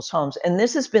to people's homes. And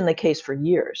this has been the case for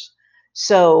years.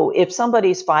 So if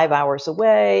somebody's 5 hours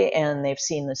away and they've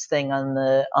seen this thing on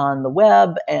the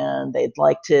web and they'd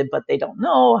like to, but they don't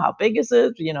know how big is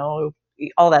it,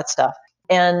 all that stuff.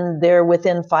 And they're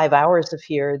within 5 hours of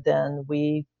here, then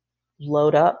we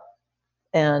load up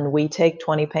and we take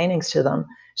 20 paintings to them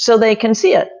so they can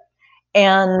see it.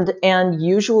 And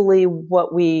usually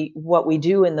what we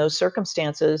do in those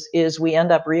circumstances is we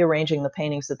end up rearranging the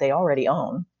paintings that they already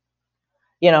own,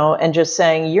 and just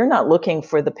saying, you're not looking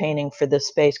for the painting for this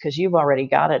space because you've already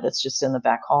got it. It's just in the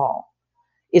back hall.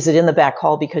 Is it in the back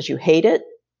hall because you hate it?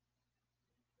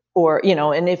 Or,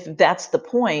 and if that's the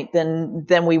point, then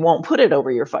we won't put it over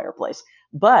your fireplace.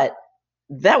 But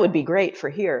that would be great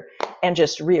for here, and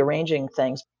just rearranging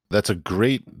things. That's a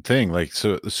great thing. Like,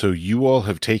 so you all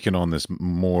have taken on this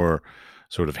more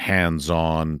sort of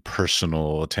hands-on,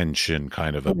 personal attention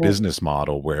kind of a Mhm. business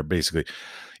model where basically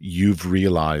you've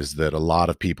realized that a lot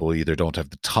of people either don't have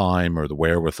the time or the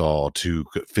wherewithal to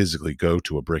physically go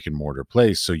to a brick and mortar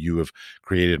place. So you have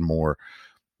created more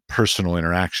personal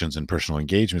interactions and personal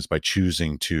engagements by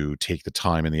choosing to take the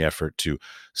time and the effort to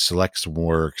select some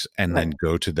works and Right. then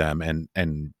go to them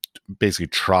and basically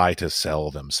try to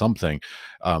sell them something,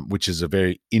 which is a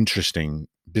very interesting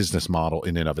business model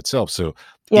in and of itself. So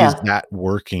is Yeah. that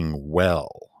working well?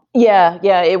 Yeah,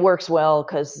 it works well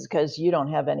because you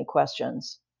don't have any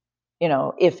questions.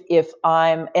 If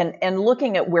I'm and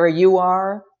looking at where you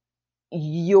are,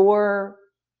 your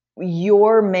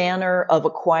your manner of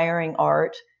acquiring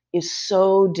art is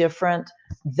so different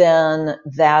than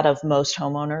that of most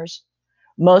homeowners.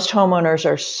 Most homeowners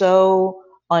are so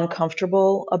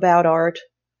uncomfortable about art.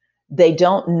 They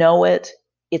don't know it.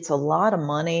 It's a lot of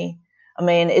money. I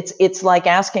mean, it's like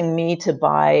asking me to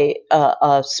buy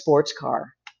a sports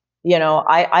car.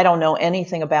 I don't know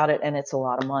anything about it, and it's a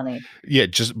lot of money. Yeah,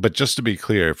 just to be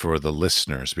clear for the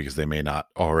listeners, because they may not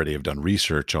already have done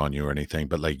research on you or anything,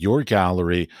 but like your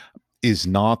gallery is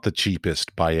not the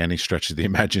cheapest by any stretch of the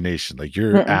imagination. Like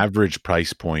your Mm-mm. average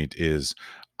price point is,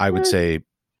 I would Mm. say,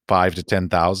 5 to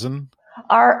 10,000.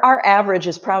 Our average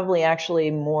is probably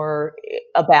actually more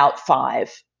about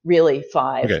 5, really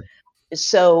 5. Okay.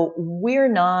 So we're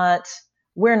not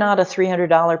a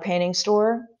 $300 painting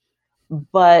store,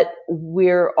 but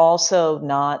we're also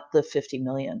not the 50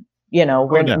 million. You know, Oh,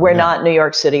 we're no, we're yeah. not New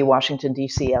York City, Washington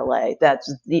D.C., L.A.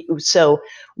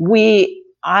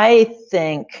 I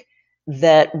think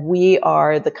that we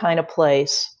are the kind of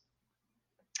place,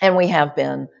 and we have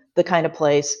been the kind of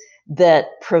place that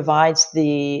provides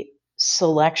the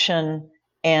selection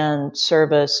and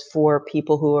service for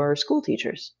people who are school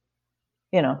teachers,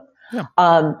 you know. Yeah.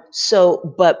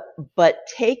 But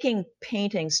taking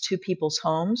paintings to people's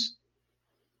homes,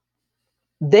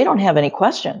 they don't have any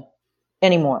question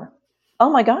anymore. Oh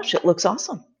my gosh, it looks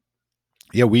awesome.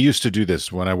 Yeah, we used to do this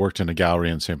when I worked in a gallery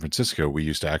in San Francisco. We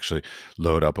used to actually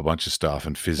load up a bunch of stuff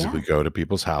and physically Yeah. go to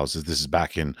people's houses. This is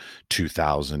back in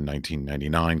 2000,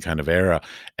 1999 kind of era.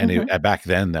 And Hmm. back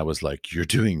then, that was like, you're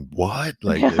doing what?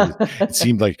 Like, Yeah. it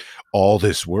seemed like all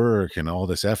this work and all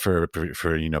this effort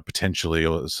for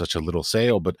potentially such a little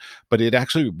sale. But it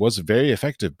actually was very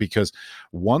effective because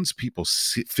once people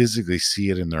physically see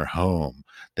it in their home,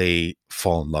 they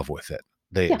fall in love with it.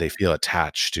 Yeah. They feel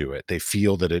attached to it. They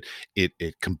feel that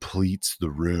it completes the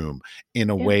room in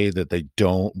a Yeah. way that they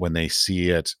don't when they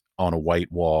see it on a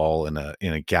white wall in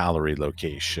a gallery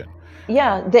location.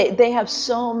 Yeah. They have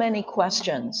so many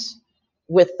questions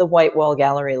with the White Wall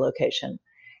Gallery location.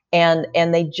 And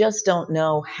they just don't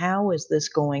know, how is this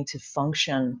going to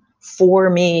function for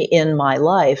me in my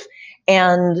life.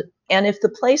 And if the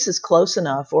place is close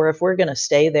enough, or if we're going to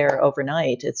stay there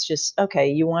overnight, it's just, okay,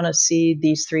 you want to see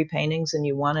these 3 paintings and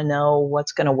you want to know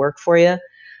what's going to work for you.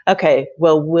 Okay,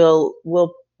 well,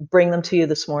 we'll bring them to you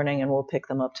this morning and we'll pick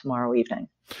them up tomorrow evening.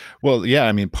 Well, yeah,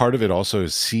 I mean, part of it also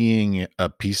is seeing a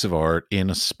piece of art in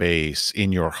a space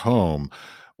in your home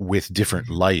with different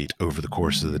light over the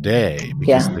course of the day,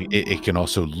 because Yeah. it can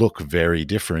also look very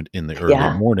different in the early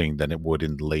Yeah. morning than it would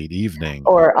in the late evening.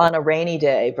 Or on a rainy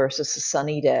day versus a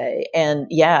sunny day. And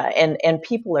yeah, and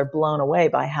people are blown away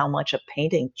by how much a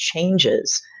painting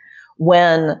changes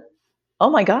when,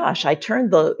 oh my gosh, I turned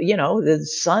the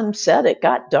sun set, it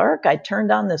got dark, I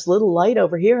turned on this little light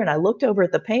over here and I looked over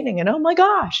at the painting and oh my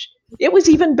gosh, it was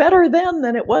even better then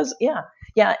than it was. Yeah.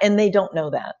 Yeah, and they don't know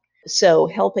that. So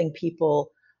helping people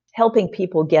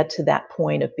get to that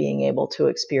point of being able to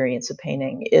experience a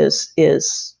painting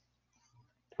is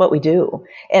what we do.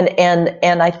 And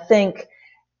I think,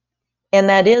 and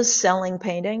that is selling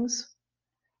paintings.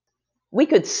 We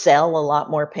could sell a lot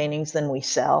more paintings than we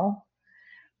sell,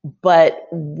 but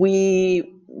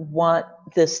we want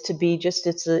this to be just,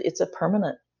 it's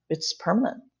permanent.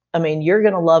 I mean, you're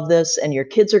going to love this and your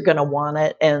kids are going to want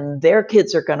it and their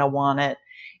kids are going to want it.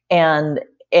 And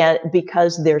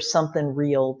because there's something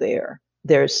real there.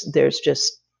 There's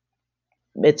just,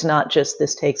 it's not just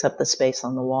this takes up the space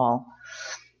on the wall.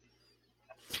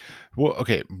 Well,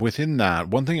 okay, within that,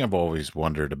 one thing I've always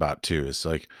wondered about too is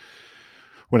like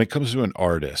when it comes to an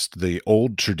artist, the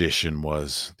old tradition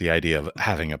was the idea of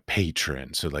having a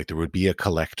patron. So, like, there would be a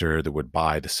collector that would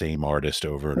buy the same artist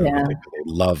over and over. Yeah. They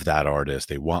love that artist.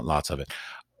 They want lots of it.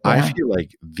 I Yeah. feel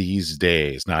like these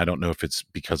days, now I don't know if it's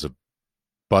because of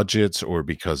budgets or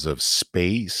because of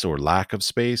space or lack of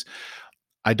space.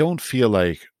 I don't feel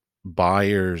like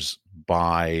buyers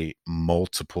buy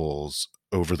multiples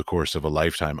over the course of a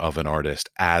lifetime of an artist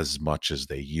as much as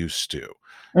they used to.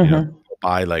 You know, Hmm.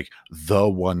 buy like the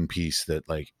one piece that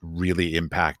like really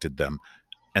impacted them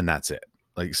and that's it.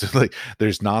 Like so like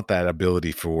there's not that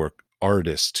ability for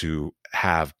artists to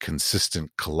have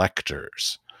consistent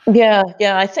collectors. Yeah,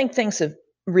 yeah, I think things have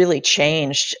really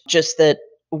changed, just that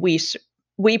we s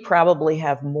we probably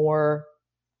have more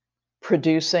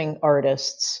producing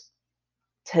artists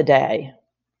today,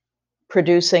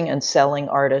 producing and selling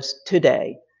artists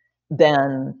today,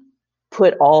 than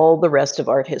put all the rest of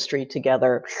art history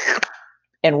together,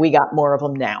 and we got more of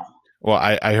them now. Well,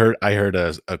 I heard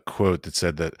a quote that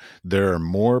said that there are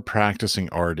more practicing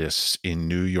artists in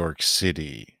New York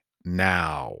City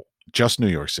now, just New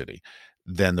York City,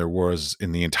 than there was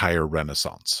in the entire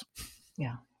Renaissance.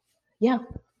 Yeah. Yeah.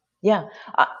 Yeah.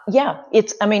 Yeah,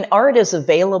 I mean, art is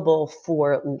available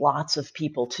for lots of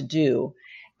people to do.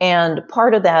 And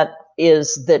part of that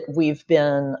is that we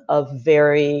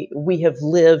have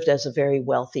lived as a very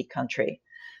wealthy country.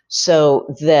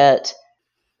 So that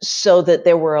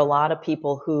there were a lot of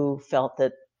people who felt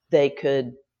that they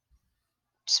could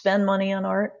spend money on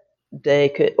art. They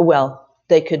could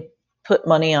put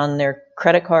money on their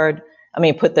credit card. I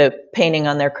mean, put the painting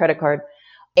on their credit card,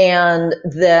 and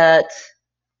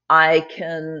I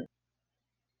can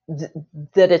th-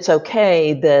 that it's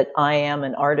okay that I am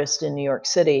an artist in New York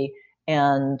City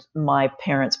and my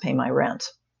parents pay my rent,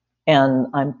 and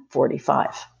I'm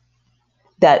 45.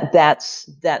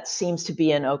 That seems to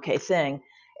be an okay thing.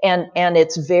 And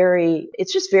it's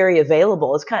just very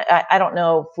available. It's kind of, I don't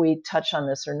know if we touch on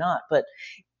this or not, but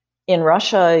in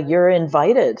Russia, you're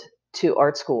invited to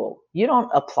art school. You don't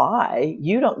apply.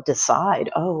 You don't decide,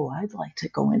 oh, I'd like to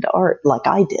go into art like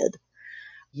I did.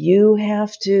 You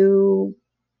have to,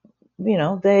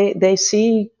 they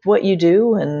see what you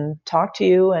do and talk to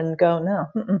you and go,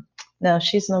 no, no,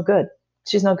 she's no good.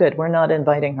 She's no good. We're not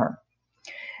inviting her.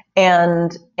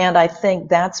 And I think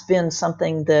that's been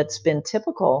something that's been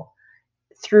typical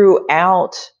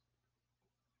throughout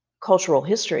cultural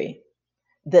history,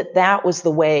 that was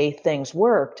the way things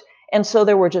worked. And so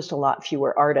there were just a lot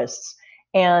fewer artists.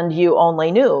 And you only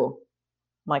knew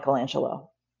Michelangelo,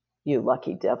 you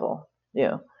lucky devil,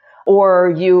 you.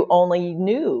 Or you only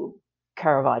knew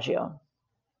Caravaggio.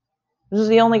 This was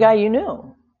the only guy you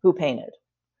knew who painted.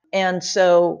 And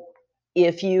so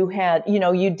if you had,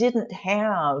 you didn't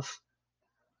have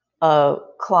a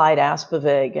Clyde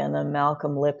Aspavig and a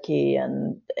Malcolm Lipke,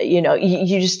 and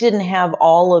you just didn't have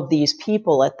all of these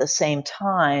people at the same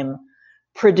time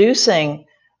producing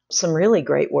some really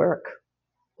great work.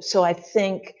 So I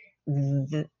think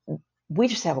we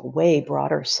just have a way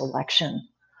broader selection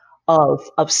of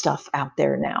stuff out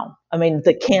there now. I mean,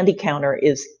 the candy counter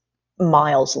is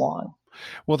miles long.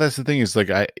 Well, that's the thing is like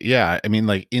I mean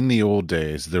like in the old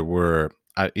days there were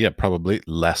yeah, probably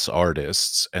less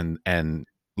artists and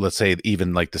let's say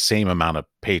even like the same amount of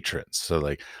patrons. So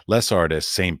like less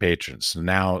artists, same patrons. So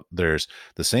now there's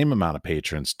the same amount of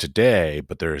patrons today,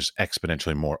 but there's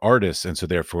exponentially more artists, and so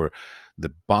therefore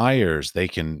the buyers they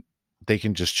can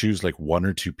just choose like one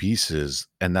or two pieces,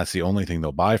 and that's the only thing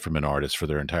they'll buy from an artist for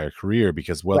their entire career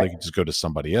because well they Right. can just go to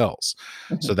somebody else.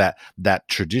 So Mhm. that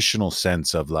traditional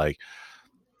sense of like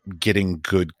getting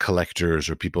good collectors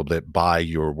or people that buy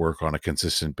your work on a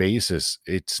consistent basis,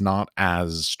 it's not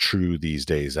as true these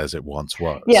days as it once Yeah,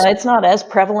 was. it's not as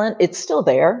prevalent. It's still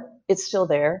there. It's still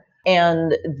there.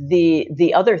 And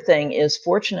the other thing is,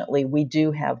 fortunately, we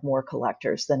do have more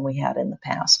collectors than we had in the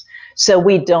past. So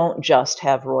we don't just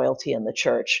have royalty in the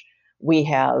church. We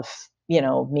have,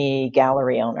 me,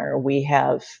 gallery owner. We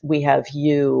have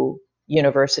you,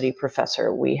 university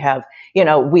professor. We have,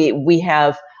 we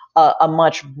have a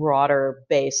much broader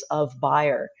base of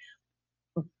buyer.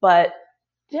 But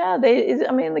yeah,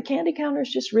 I mean, the candy counter is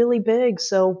just really big.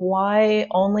 So why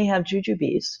only have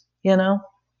jujubes, I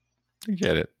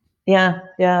get it. Yeah,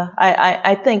 yeah.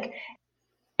 I think,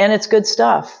 and it's good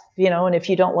stuff, and if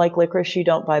you don't like licorice, you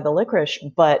don't buy the licorice,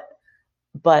 but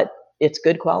it's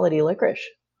good quality licorice.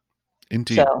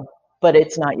 Indeed. So, but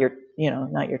it's not your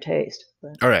taste.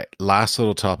 But All right, last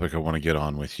little topic I want to get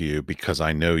on with you because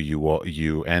I know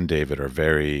you and David are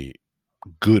very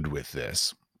good with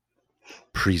this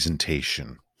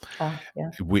presentation.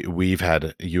 yeah. We've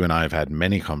had you and I have had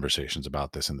many conversations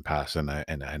about this in the past, and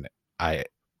I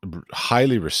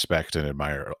highly respect and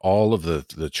admire all of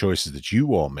the choices that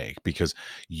you all make because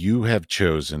you have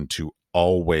chosen to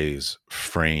always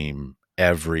frame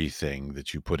everything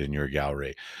that you put in your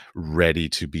gallery ready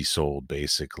to be sold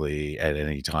basically at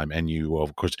any time. And you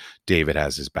of course David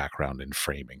has his background in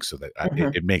framing, so that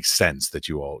it Hmm. makes sense that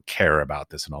you all care about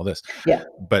this and all this. Yeah.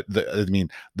 But I mean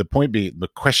the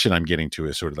question I'm getting to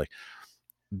is sort of like,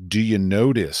 do you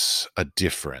notice a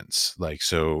difference? Like,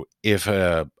 so if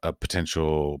a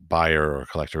potential buyer or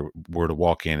collector were to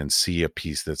walk in and see a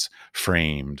piece that's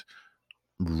framed,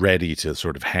 ready to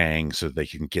sort of hang so they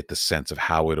can get the sense of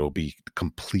how it'll be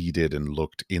completed and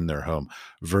looked in their home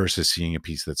versus seeing a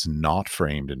piece that's not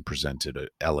framed and presented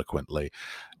eloquently,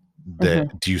 that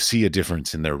Hmm. do you see a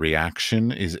difference in their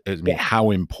reaction? I mean, Yeah.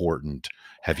 how important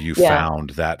have you Yeah.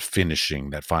 found that finishing,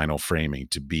 that final framing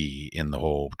to be in the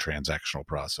whole transactional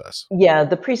process? Yeah.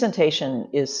 The presentation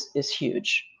is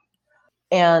huge.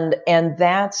 And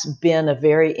that's been a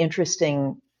very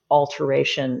interesting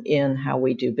alteration in how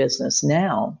we do business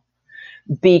now,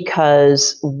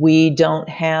 because we don't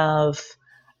have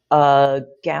a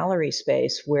gallery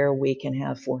space where we can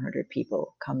have 400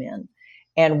 people come in,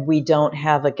 and we don't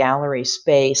have a gallery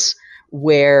space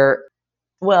where,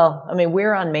 well, I mean,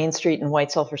 we're on Main Street in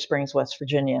White Sulphur Springs, West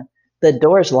Virginia. The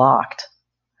door's locked.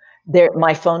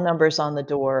 My phone number's on the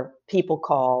door. People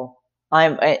call.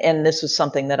 And this was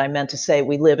something that I meant to say.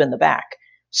 We live in the back,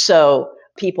 so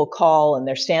people call and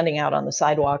they're standing out on the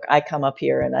sidewalk. I come up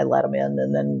here and I let them in,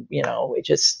 and then we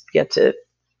just get to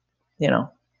you know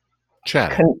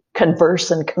Chatting.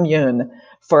 converse and commune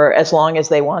for as long as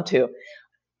they want to.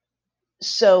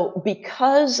 So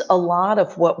because a lot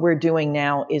of what we're doing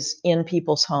now is in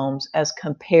people's homes as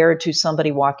compared to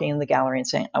somebody walking in the gallery and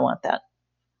saying, I want that.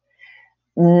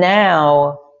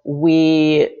 Now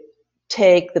we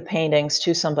take the paintings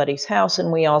to somebody's house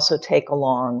and we also take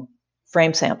along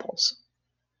frame samples.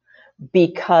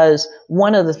 Because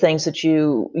one of the things that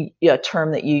a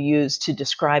term that you use to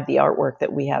describe the artwork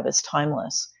that we have is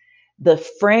timeless. The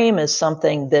frame is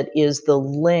something that is the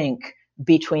link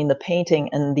between the painting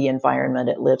and the environment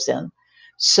it lives in.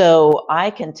 So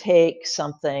I can take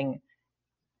something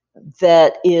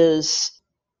that is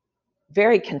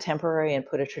very contemporary and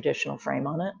put a traditional frame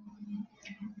on it.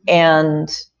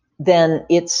 And then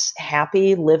it's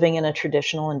happy living in a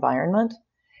traditional environment.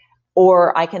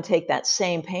 Or I can take that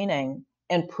same painting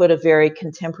and put a very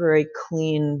contemporary,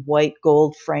 clean, white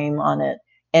gold frame on it.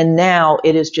 And now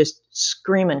it is just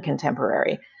screaming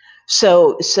contemporary.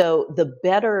 So the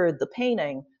better the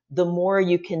painting, the more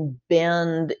you can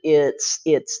bend it's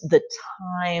the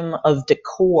time of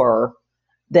decor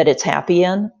that it's happy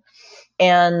in.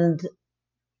 And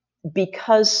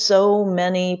because so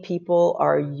many people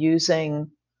are using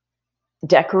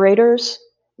decorators,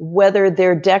 whether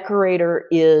their decorator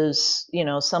is,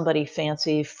 somebody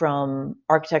fancy from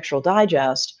Architectural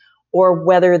Digest, or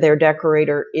whether their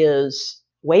decorator is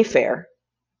Wayfair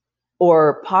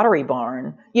or Pottery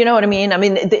Barn. You know what I mean? I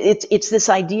mean, it's this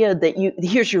idea that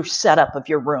here's your setup of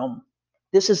your room.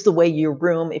 This is the way your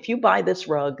room, if you buy this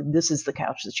rug, this is the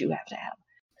couch that you have to have.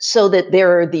 So that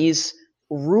there are these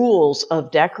rules of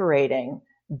decorating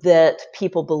that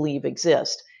people believe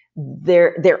exist.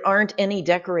 There aren't any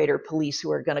decorator police who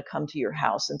are going to come to your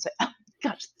house and say, oh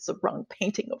gosh, there's a wrong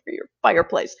painting over your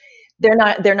fireplace. They're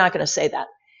not going to say that.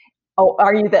 Oh,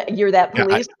 are you that you're that Yeah,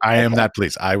 police? I am Okay. that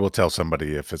police. I will tell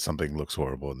somebody if it's something looks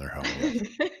horrible in their home, yes.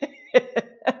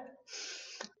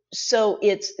 So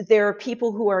there are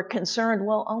people who are concerned,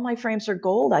 well, all my frames are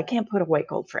gold. I can't put a white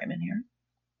gold frame in here.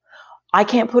 I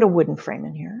can't put a wooden frame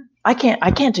in here. I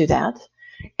can't do that.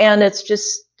 And it's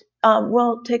just,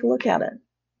 well, take a look at it.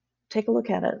 Take a look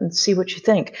at it and see what you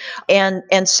think.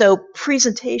 And so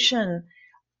presentation's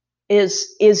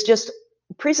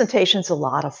a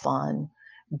lot of fun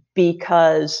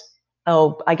because,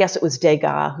 I guess it was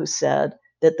Degas who said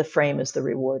that the frame is the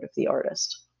reward of the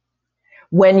artist.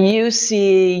 When you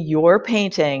see your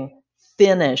painting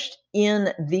finished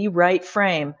in the right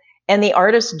frame, and the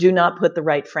artists do not put the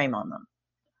right frame on them.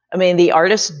 I mean, the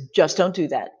artists just don't do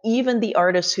that. Even the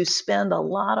artists who spend a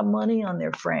lot of money on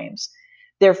their frames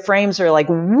are like,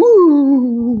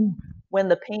 woo, when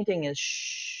the painting is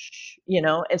shh,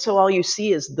 and so all you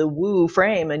see is the woo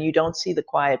frame and you don't see the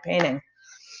quiet painting.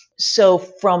 So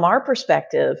from our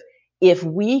perspective, if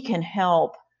we can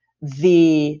help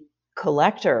the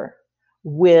collector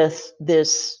with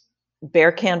this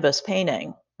bare canvas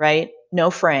painting, right? No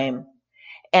frame,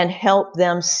 and help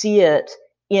them see it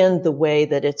in the way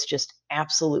that it's just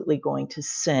absolutely going to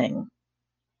sing,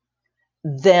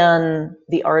 then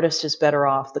the artist is better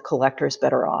off, the collector is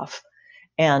better off.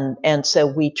 And so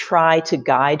we try to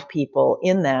guide people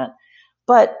in that.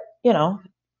 But,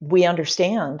 we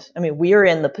understand. I mean, we are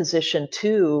in the position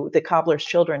too, the cobbler's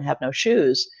children have no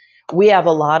shoes. We have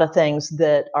a lot of things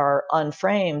that are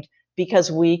unframed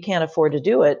because we can't afford to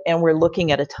do it. And we're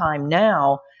looking at a time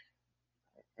now,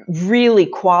 really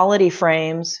quality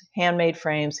frames, handmade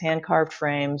frames, hand carved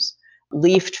frames,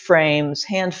 leafed frames,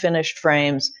 hand finished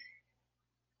frames.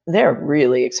 They're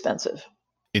really expensive.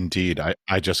 Indeed,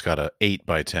 I just got a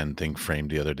 8x10 thing framed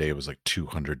the other day. It was like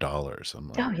 $200. I'm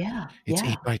like, Oh yeah, "It's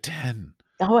yeah. 8x10."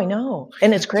 Oh, I know. Like,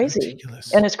 And it's that's crazy.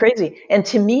 ridiculous. And it's crazy. And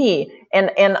to me,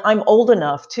 and I'm old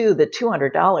enough too that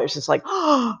 $200 is like,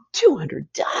 oh,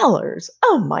 $200.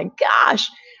 Oh my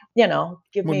gosh. Give Well,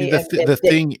 I mean, me the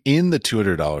thing in the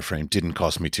 $200 frame didn't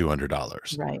cost me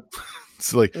 $200. right,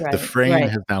 It's like the right, frame right.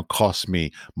 has now cost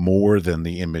me more than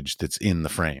the image that's in the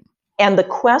frame. And the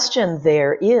question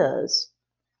there is,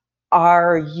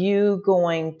 are you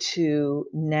going to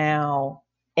now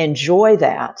enjoy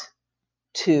that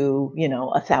to,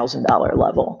 $1,000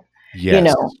 level, you Yes.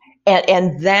 know,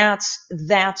 and that's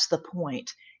the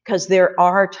point. Because there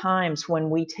are times when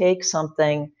we take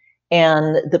something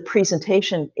and the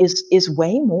presentation is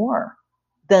way more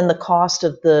than the cost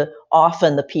of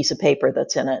often the piece of paper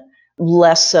that's in it.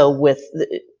 Less so with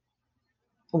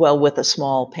a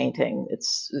small painting.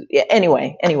 It's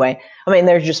anyway. I mean,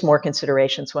 there's just more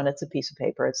considerations when it's a piece of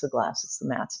paper. It's the glass, it's the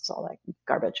mats, it's all that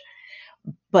garbage.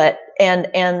 But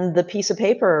and the piece of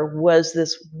paper was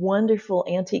this wonderful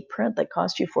antique print that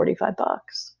cost you $45,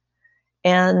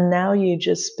 and now you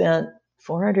just spent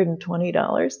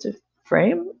 $420 to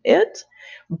frame it.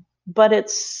 But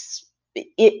it's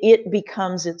it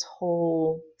becomes its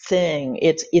whole thing.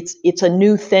 It's a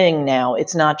new thing now.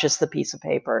 It's not just the piece of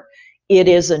paper. It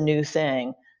is a new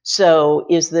thing. So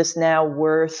is this now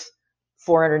worth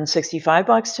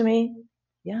 $465 to me?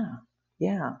 Yeah.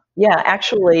 Yeah. Yeah,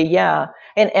 actually, yeah.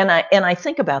 And I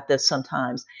think about this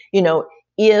sometimes. You know,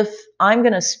 if I'm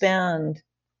going to spend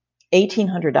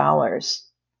 $1,800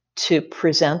 to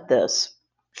present this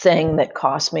thing that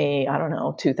cost me, I don't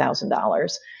know,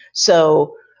 $2,000.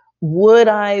 So would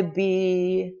I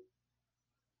be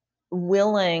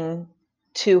willing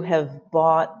to have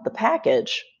bought the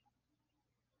package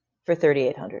for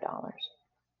 $3,800?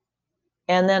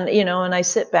 And then, and I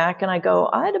sit back and I go,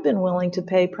 I'd have been willing to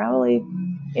pay probably,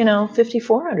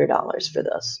 $5,400 for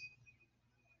this.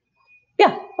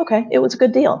 Yeah, okay, it was a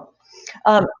good deal.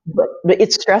 But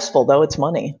it's stressful though, it's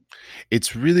money.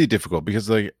 It's really difficult because,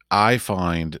 like, I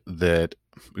find that,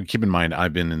 keep in mind,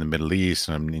 I've been in the Middle East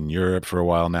and I'm in Europe for a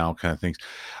while now, kind of things.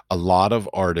 A lot of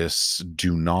artists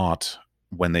do not,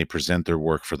 when they present their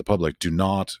work for the public, do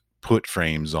not put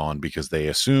frames on because they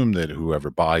assume that whoever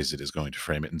buys it is going to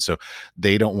frame it. And so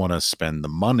they don't want to spend the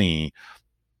money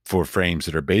for frames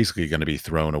that are basically going to be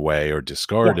thrown away or Yeah,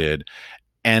 discarded.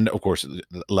 And of course,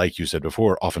 like you said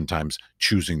before, oftentimes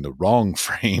choosing the wrong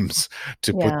frames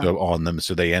to put yeah, them on them,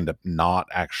 so they end up not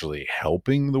actually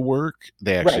helping the work.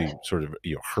 They right. actually sort of,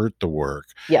 hurt the work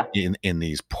Yeah. in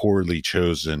these poorly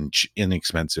chosen,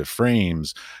 inexpensive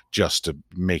frames just to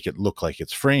make it look like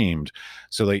it's framed.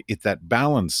 So, like, it's that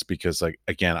balance because, like,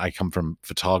 again, I come from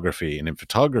photography, and in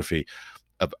photography,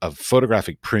 a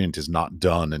photographic print is not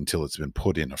done until it's been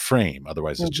put in a frame.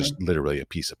 Otherwise, it's just Hmm. literally a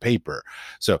piece of paper.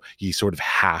 So you sort of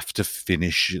have to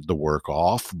finish the work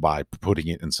off by putting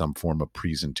it in some form of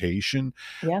presentation.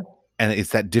 Yeah. And it's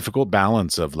that difficult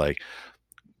balance of, like,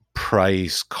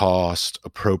 price, cost,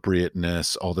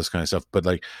 appropriateness, all this kind of stuff. But,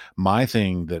 like, my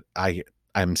thing that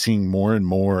I'm seeing more and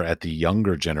more at the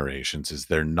younger generations is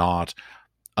they're not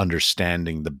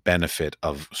understanding the benefit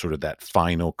of sort of that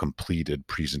final completed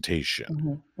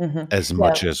presentation Hmm. Hmm. as Yeah.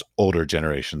 much as older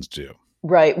generations do.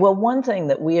 Right. Well, one thing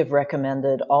that we have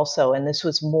recommended also, and this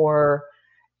was more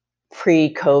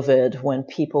pre-COVID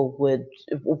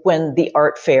when the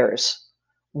art fairs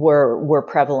were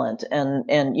prevalent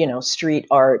and street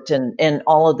art and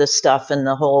all of this stuff and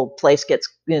the whole place gets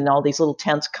all these little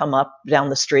tents come up down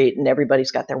the street and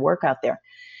everybody's got their work out there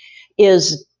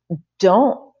is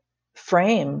don't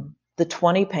frame the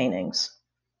 20 paintings,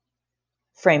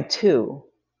 frame two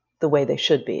the way they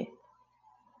should be.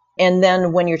 And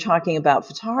then when you're talking about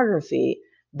photography,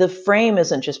 the frame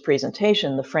isn't just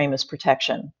presentation, the frame is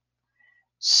protection.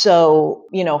 So,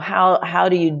 how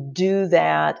do you do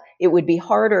that? It would be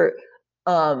harder.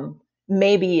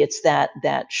 Maybe it's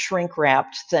that shrink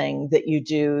wrapped thing that you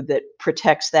do that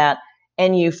protects that,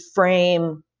 and you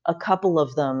frame a couple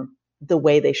of them the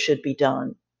way they should be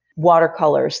done.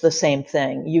 Watercolors, the same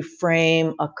thing. You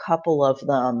frame a couple of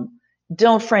them.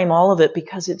 Don't frame all of it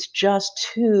because it's just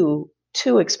too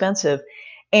expensive.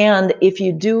 And if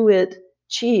you do it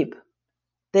cheap,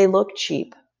 they look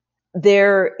cheap.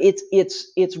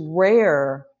 It's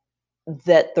rare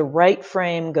that the right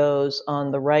frame goes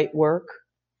on the right work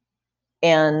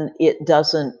and it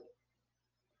doesn't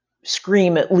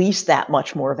scream at least that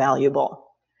much more valuable.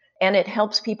 And it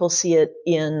helps people see it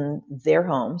in their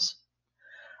homes.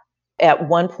 At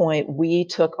one point, we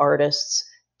took artists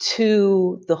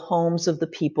to the homes of the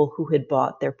people who had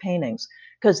bought their paintings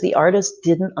because the artists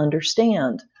didn't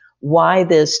understand why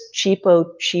this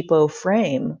cheapo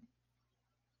frame,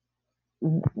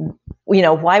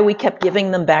 why we kept giving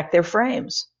them back their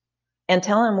frames and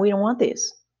telling them we don't want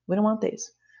these. We don't want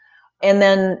these. And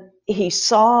then he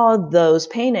saw those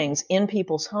paintings in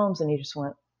people's homes and he just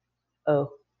went, oh,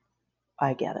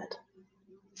 I get it.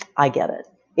 I get it.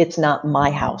 It's not my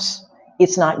house.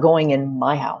 It's not going in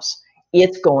my house.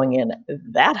 It's going in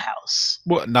that house.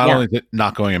 Well, not Yeah. only is it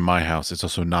not going in my house, it's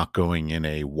also not going in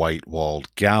a white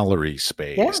walled gallery Yeah.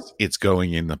 space. It's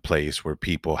going in the place where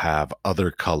people have other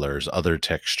colors, other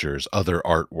textures, other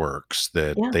artworks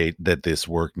Yeah. that this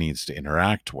work needs to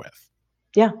interact with.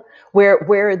 Yeah.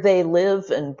 Where they live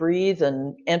and breathe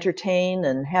and entertain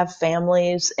and have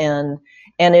families and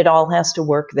it all has to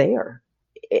work there.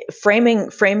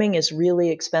 Framing is really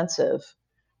expensive,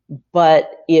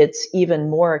 but it's even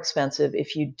more expensive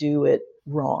if you do it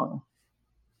wrong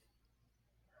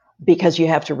because you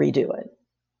have to redo it.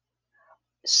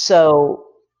 So,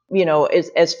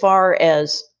 as far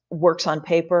as works on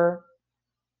paper,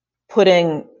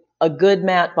 putting a good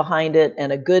mat behind it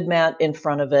and a good mat in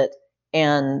front of it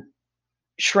and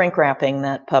shrink wrapping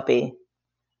that puppy,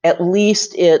 at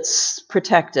least it's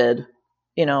protected,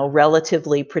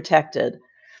 relatively protected.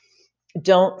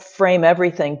 don't frame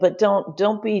everything, but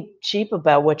don't be cheap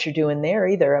about what you're doing there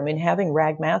either. I mean, having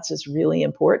rag mats is really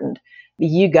important.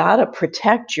 You got to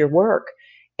protect your work.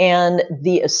 And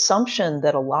the assumption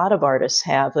that a lot of artists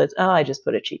have is, oh, I just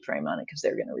put a cheap frame on it because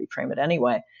they're going to reframe it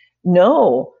anyway.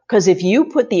 No, because if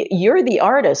you're the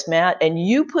artist, Matt, and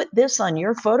you put this on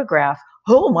your photograph,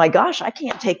 oh my gosh, I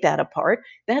can't take that apart.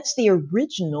 That's the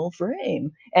original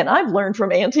frame. And I've learned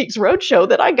from Antiques Roadshow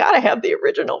that I got to have the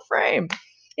original frame.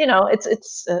 You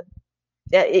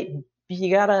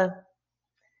gotta,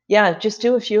 yeah, just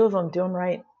do a few of them, do them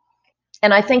right.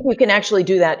 And I think you can actually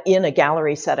do that in a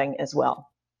gallery setting as well.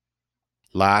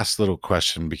 Last little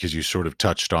question, because you sort of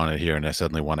touched on it here, and I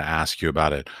suddenly want to ask you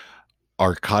about it.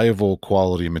 Archival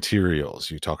quality materials.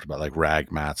 You talked about like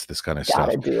rag mats, this kind of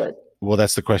Gotta stuff. do it. Well,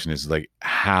 that's the question is like,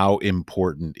 how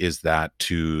important is that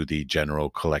to the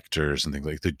general collectors and things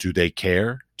like that? Do they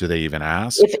care? Do they even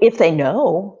ask? If they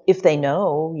know,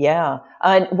 yeah.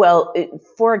 Well,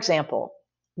 for example,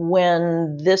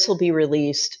 when this will be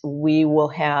released, we will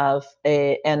have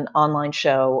an online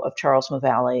show of Charles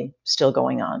Mavalli still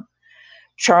going on.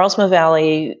 Charles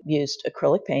Mavalli used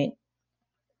acrylic paint,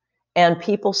 and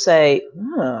people say,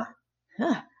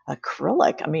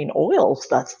 acrylic, I mean, oil's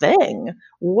the thing.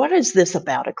 What is this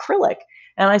about acrylic?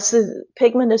 And I said,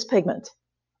 pigment is pigment,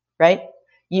 right?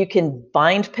 You can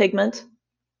bind pigment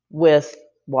with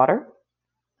water,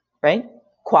 right?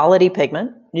 Quality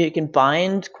pigment. You can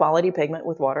bind quality pigment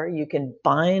with water. You can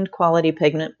bind quality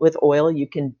pigment with oil. You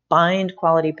can bind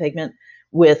quality pigment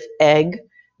with egg.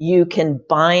 You can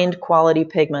bind quality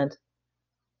pigment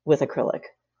with acrylic.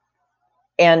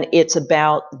 And it's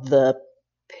about the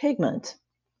pigment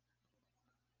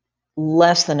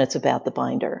less than it's about the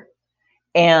binder.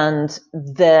 And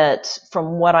that,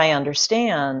 from what I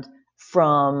understand,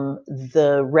 from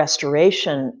the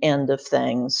restoration end of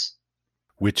things.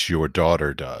 Which your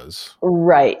daughter does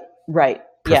Right, right.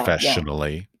 Yeah, yeah.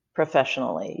 professionally.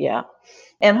 Professionally, yeah.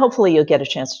 And hopefully you'll get a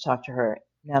chance to talk to her.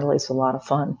 Natalie's a lot of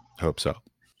fun. Hope so.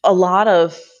 A lot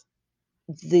of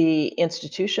the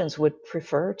institutions would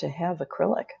prefer to have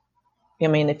acrylic. I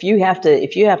mean, if you have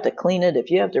to clean it, if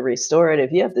you have to restore it,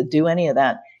 if you have to do any of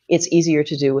that, it's easier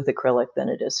to do with acrylic than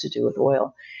it is to do with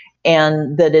oil.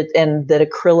 And that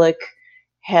acrylic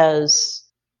has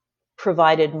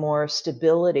provided more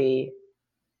stability.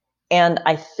 And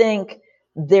I think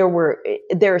there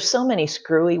are so many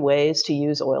screwy ways to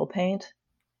use oil paint.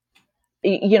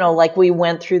 Like we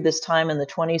went through this time in the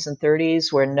 20s and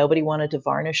 30s where nobody wanted to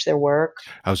varnish their work.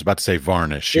 I was about to say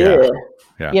varnish. Yeah. Ugh.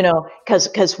 Yeah.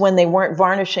 Because when they weren't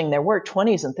varnishing their work,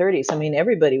 20s and 30s, I mean,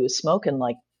 everybody was smoking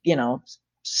like,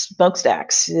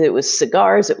 smokestacks. It was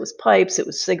cigars, it was pipes, it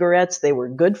was cigarettes. They were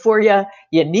good for you.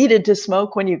 You needed to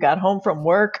smoke when you got home from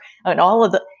work, and all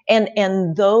of the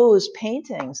and those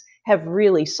paintings have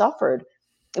really suffered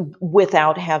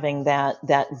without having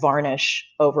that varnish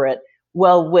over it.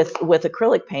 Well, with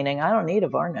acrylic painting, I don't need a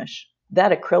varnish.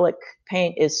 That acrylic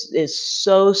paint is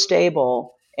so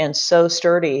stable and so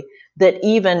sturdy that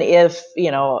even if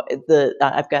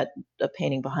I've got a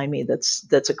painting behind me that's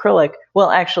acrylic.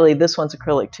 Well, actually, this one's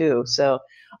acrylic too. So,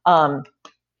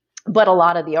 but a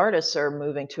lot of the artists are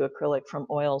moving to acrylic from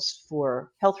oils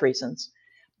for health reasons.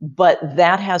 But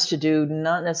that has to do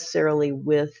not necessarily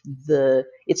with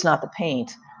it's not the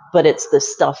paint, but it's the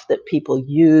stuff that people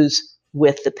use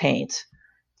with the paint,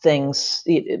 things,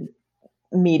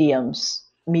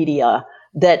 media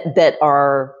that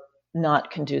are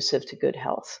not conducive to good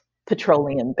health,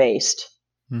 petroleum-based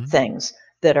things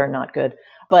that are not good.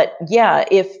 But yeah,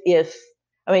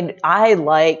 I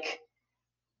like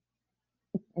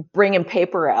bringing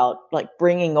paper out, like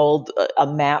bringing a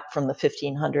map from the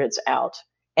 1500s out,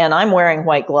 and I'm wearing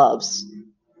white gloves,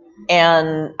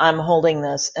 and I'm holding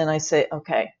this, and I say,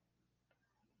 okay,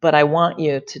 but I want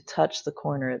you to touch the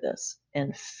corner of this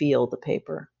and feel the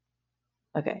paper.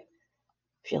 Okay,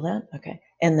 feel that? Okay.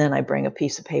 And then I bring a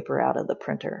piece of paper out of the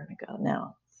printer and I go,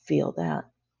 now feel that.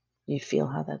 You feel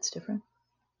how that's different?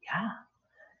 Yeah.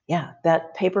 Yeah.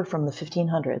 That paper from the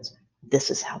 1500s,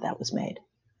 this is how that was made.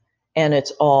 And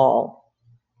it's all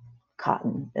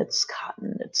cotton. It's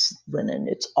linen.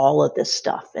 It's all of this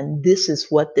stuff. And this is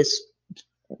what this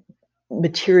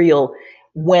material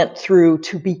went through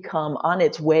to become, on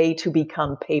its way to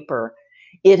become paper.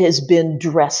 It has been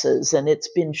dresses, and it's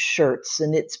been shirts,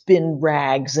 and it's been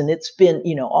rags, and it's been,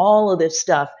 all of this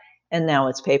stuff. And now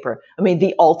it's paper. I mean,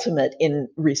 the ultimate in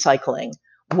recycling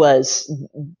was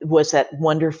that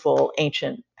wonderful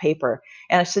ancient paper.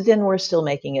 And I said, then we're still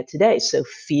making it today. So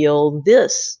feel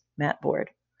this mat board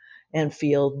and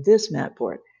feel this mat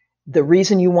board. The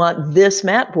reason you want this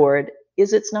mat board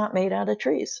is it's not made out of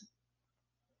trees.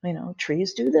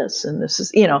 trees do this, and this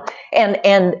is,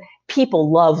 and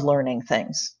people love learning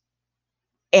things.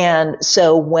 And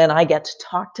so when I get to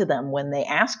talk to them, when they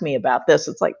ask me about this,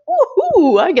 it's like,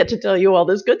 woohoo, I get to tell you all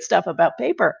this good stuff about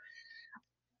paper.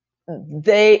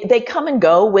 They come and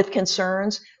go with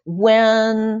concerns.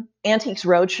 When Antiques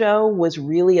Roadshow was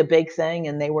really a big thing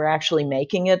and they were actually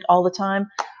making it all the time,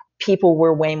 people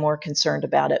were way more concerned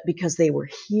about it because they were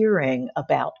hearing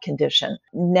about condition.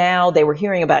 Now they were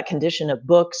hearing about condition of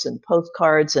books and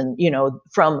postcards, and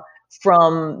from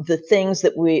the things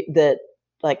that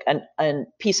like a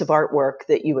piece of artwork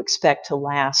that you expect to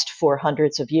last for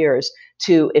hundreds of years,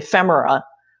 to ephemera,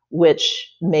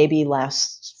 which maybe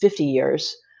lasts 50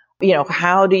 years.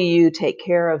 How do you take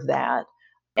care of that?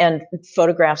 And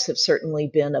photographs have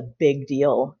certainly been a big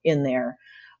deal in there.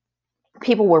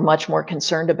 People were much more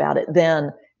concerned about it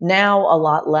then. Now, a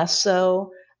lot less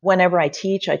so. Whenever I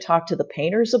teach, I talk to the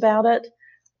painters about it.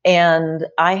 And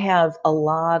I have a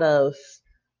lot of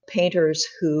painters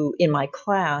who, in my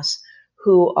class,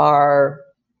 who are,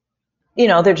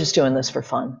 they're just doing this for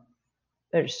fun.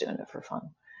 They're just doing it for fun.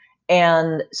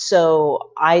 And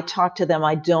so I talk to them.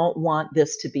 I don't want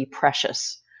this to be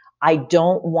precious. I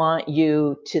don't want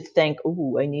you to think,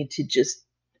 "Ooh, I need to just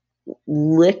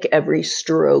lick every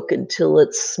stroke until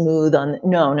it's smooth on."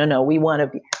 No. We want to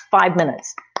be 5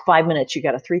 minutes. 5 minutes. You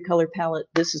got a 3-color palette.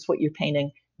 This is what you're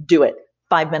painting. Do it.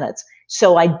 5 minutes.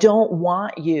 So I don't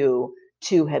want you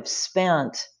to have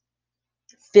spent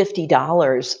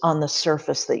 $50 on the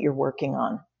surface that you're working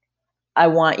on. I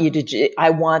want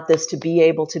this to be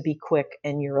able to be quick,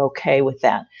 and you're okay with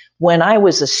that. When I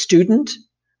was a student,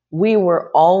 we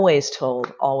were always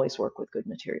told, always work with good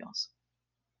materials.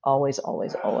 Always,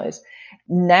 always, always.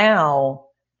 Now,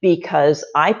 because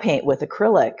I paint with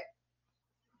acrylic,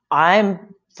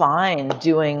 I'm fine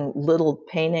doing little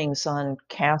paintings on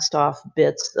cast off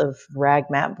bits of rag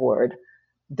mat board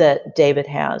that David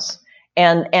has.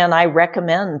 And I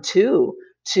recommend too,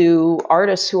 to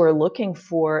artists who are looking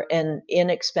for an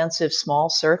inexpensive small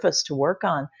surface to work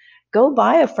on, go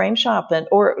buy a frame shop,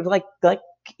 or like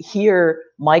here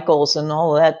Michaels and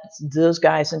all of that, those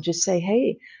guys, and just say,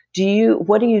 hey,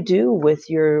 what do you do with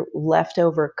your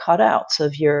leftover cutouts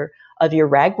of your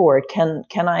ragboard? Can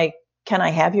I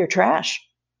have your trash?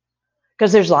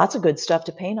 Because there's lots of good stuff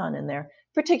to paint on in there,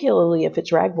 particularly if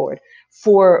it's ragboard.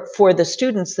 For the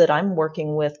students that I'm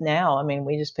working with now, I mean,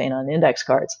 we just paint on index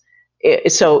cards.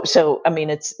 So I mean,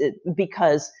 it's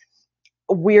because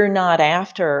we're not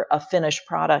after a finished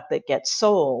product that gets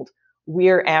sold.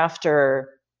 We're after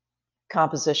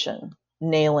composition,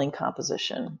 nailing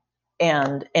composition.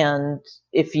 And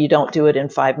if you don't do it in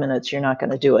 5 minutes, you're not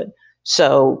going to do it.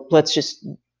 So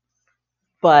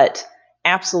but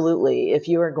absolutely, if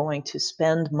you are going to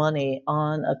spend money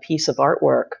on a piece of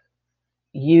artwork,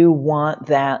 you want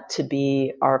that to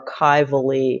be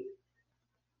archivally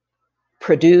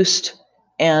produced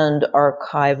and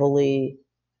archivally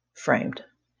framed.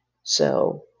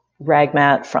 So rag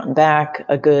mat front and back,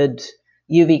 a good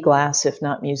UV glass, if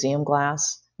not museum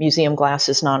glass. Museum glass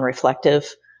is non-reflective,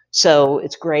 so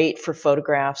it's great for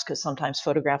photographs because sometimes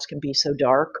photographs can be so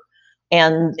dark.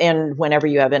 And whenever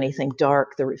you have anything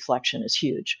dark, the reflection is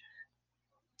huge.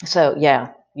 So yeah.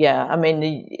 I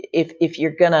mean, if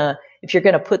you're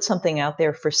gonna put something out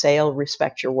there for sale,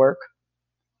 respect your work.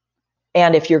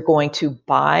 And if you're going to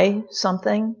buy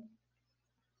something,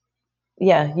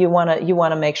 yeah, you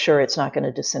wanna make sure it's not going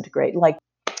to disintegrate. Like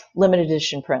limited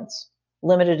edition prints.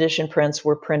 Limited edition prints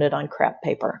were printed on crap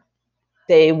paper.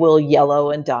 They will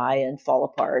yellow and die and fall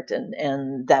apart,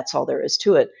 and that's all there is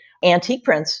to it. Antique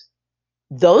prints,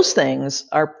 those things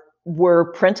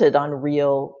were printed on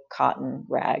real cotton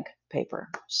rag paper.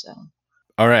 So,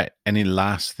 all right. Any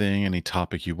last thing, any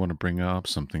topic you want to bring up,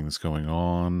 something that's going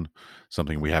on,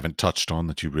 something we haven't touched on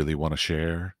that you really want to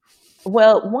share?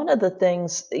 well, one of the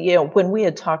things, when we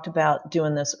had talked about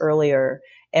doing this earlier,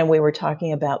 and we were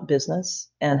talking about business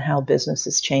and how business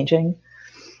is changing,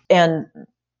 and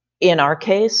in our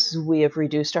case, we have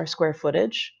reduced our square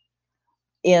footage.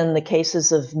 In the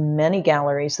cases of many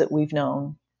galleries that we've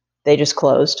known, they just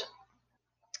closed.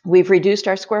 We've reduced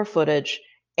our square footage,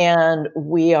 and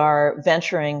we are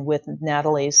venturing, with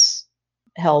Natalie's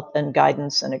help and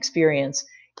guidance and experience,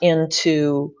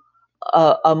 into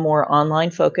a more online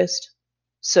focused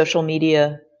social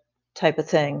media type of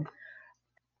thing.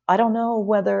 I don't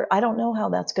know how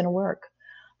that's going to work.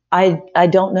 I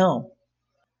don't know,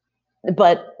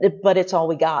 but it's all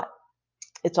we got.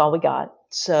 It's all we got.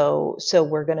 So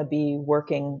we're going to be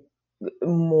working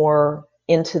more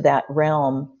into that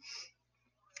realm.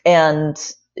 And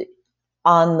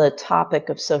on the topic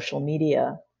of social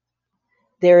media,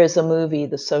 there is a movie,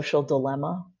 The Social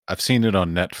Dilemma, I've seen it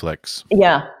on Netflix.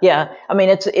 Yeah, yeah. I mean,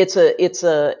 it's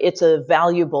a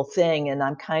valuable thing, and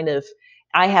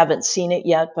I haven't seen it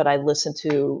yet, but I listened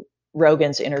to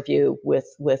Rogan's interview with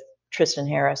Tristan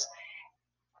Harris,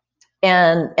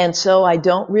 and so I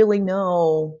don't really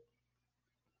know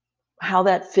how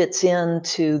that fits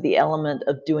into the element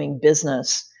of doing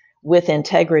business with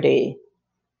integrity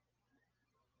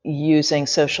using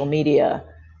social media,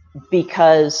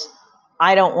 because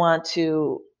I don't want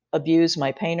to abuse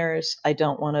my painters. I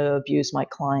don't want to abuse my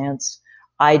clients.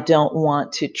 I don't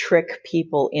want to trick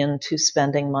people into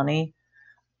spending money.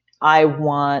 I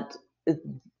want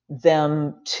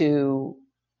them to,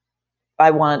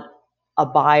 I want a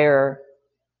buyer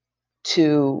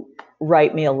to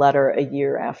write me a letter a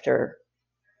year after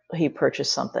he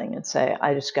purchased something and say,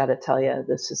 I just got to tell you,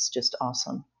 this is just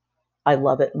awesome. I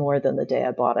love it more than the day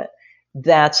I bought it.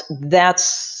 That's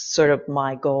sort of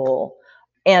my goal,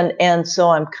 and so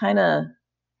I'm kind of,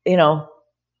 you know,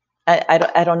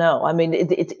 I don't know. I mean,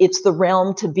 it's the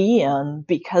realm to be in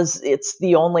because it's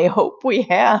the only hope we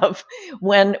have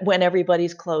when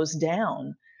everybody's closed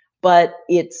down. But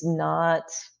it's not,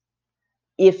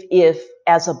 if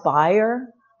as a buyer,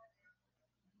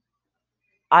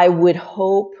 I would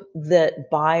hope that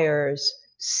buyers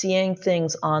seeing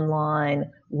things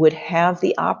online would have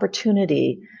the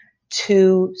opportunity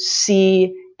to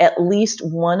see at least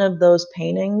one of those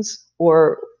paintings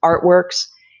or artworks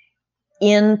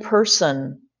in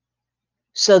person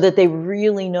so that they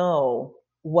really know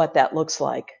what that looks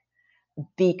like,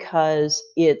 because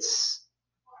it's,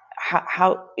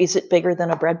 how is it bigger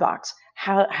than a bread box?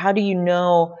 How do you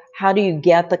know? How do you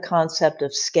get the concept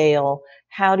of scale?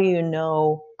 How do you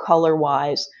know color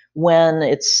wise when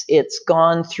it's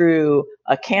gone through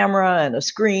a camera and a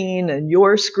screen and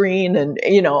your screen and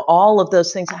all of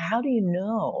those things? How do you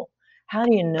know? How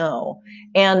do you know?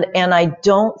 And I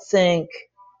don't think.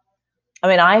 I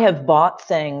mean, I have bought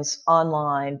things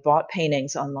online, bought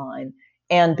paintings online,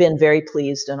 and been very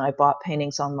pleased, and I bought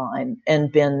paintings online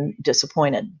and been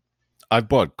disappointed. I've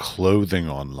bought clothing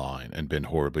online and been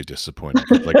horribly disappointed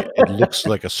because, like, it looks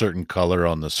like a certain color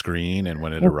on the screen, and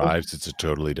when it Mhm. arrives, it's a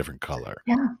totally different color.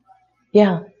 Yeah,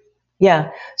 yeah,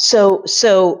 yeah.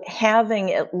 So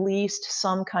having at least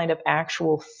some kind of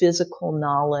actual physical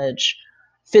knowledge,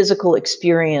 physical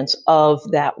experience of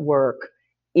that work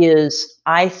is,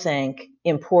 I think,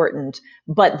 important.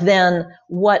 But then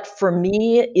what for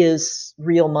me is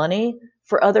real money,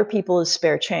 for other people is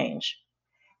spare change.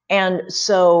 And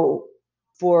so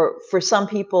for some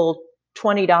people,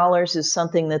 $20 is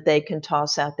something that they can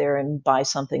toss out there and buy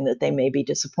something that they may be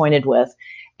disappointed with.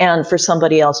 And for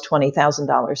somebody else,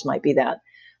 $20,000 might be that.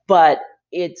 But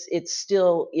it's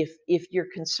still, if you're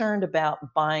concerned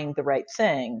about buying the right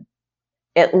thing,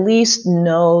 at least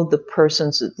know the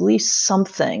person's, at least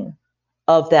something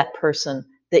of that person,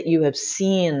 that you have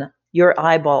seen your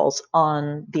eyeballs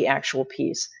on the actual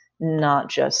piece, not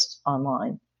just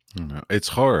online. It's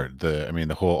hard. I mean,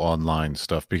 the whole online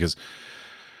stuff because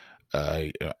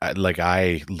like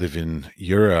I live in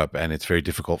Europe, and it's very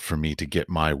difficult for me to get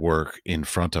my work in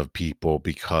front of people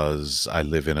because I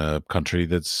live in a country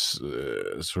that's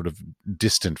sort of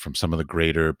distant from some of the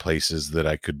greater places that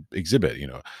I could exhibit.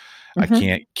 I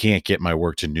Mm-hmm. can't get my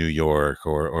work to New York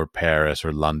or Paris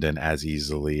or London as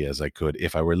easily as I could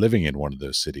if I were living in one of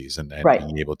those cities and Right.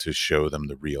 being able to show them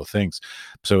the real things.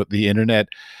 So the internet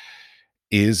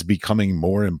is becoming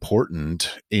more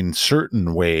important in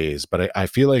certain ways, but I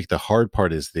feel like the hard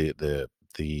part is the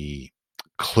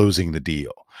closing the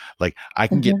deal. Like, I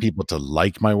can get Mm-hmm. people to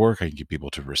like my work, I can get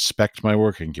people to respect my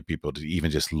work, I can get people to even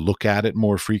just look at it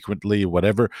more frequently,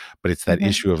 whatever. But it's that Mm-hmm.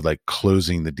 issue of like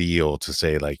closing the deal to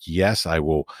say, like, yes, I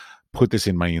will put this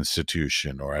in my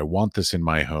institution, or I want this in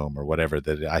my home, or whatever,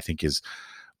 that I think is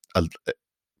a,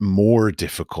 more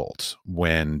difficult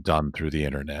when done through the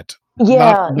internet. Not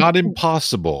Yeah. not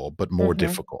impossible, but more Mm-hmm.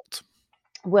 difficult.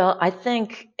 Well, I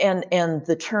think, and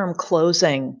the term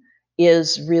closing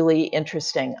is really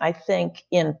interesting. I think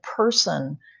in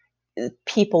person,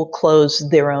 people close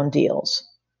their own deals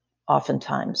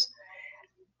oftentimes.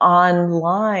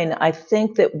 Online, I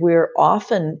think that we're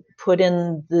often put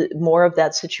in the more of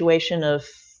that situation of,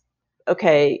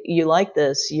 okay, you like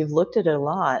this, you've looked at it a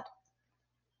lot.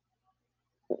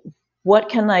 What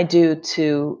can I do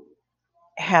to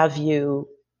have you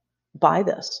buy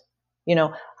this?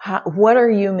 What are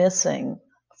you missing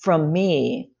from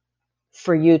me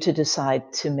for you to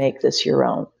decide to make this your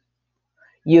own?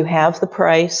 You have the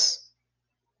price.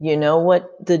 You know what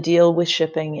the deal with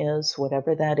shipping is,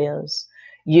 whatever that is.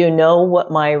 You know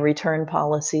what my return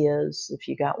policy is if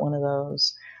you got one of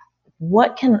those.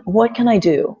 What can I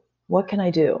do? What can I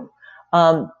do?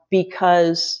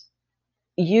 Because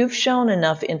you've shown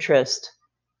enough interest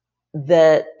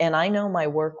that, and I know my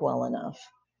work well enough,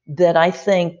 that I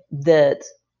think that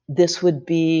this would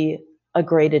be a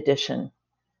great addition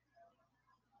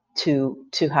to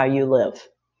how you live.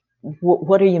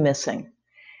 What are you missing?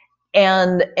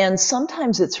 And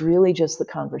sometimes it's really just the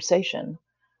conversation.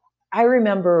 I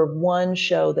remember one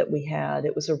show that we had,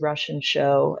 it was a Russian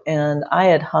show, and I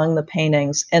had hung the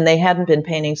paintings, and they hadn't been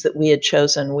paintings that we had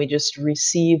chosen. We just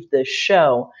received this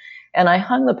show. And I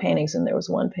hung the paintings, and there was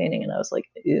one painting, and I was like,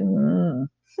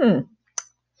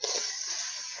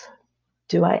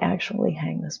 do I actually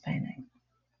hang this painting?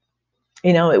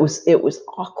 It was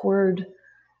awkward.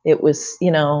 It was,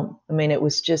 it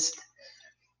was just,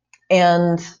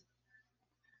 and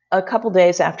a couple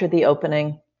days after the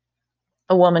opening,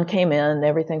 a woman came in,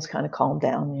 everything's kind of calmed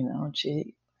down, and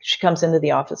she comes into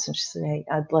the office and she said, "Hey,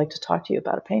 I'd like to talk to you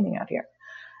about a painting out here."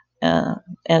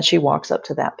 And she walks up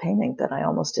to that painting that I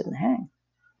almost didn't hang.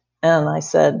 And I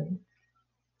said,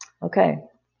 "Okay,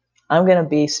 I'm going to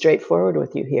be straightforward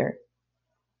with you here.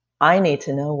 I need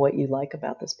to know what you like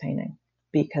about this painting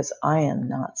because I am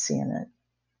not seeing it."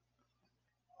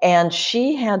 And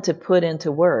she had to put into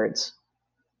words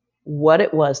what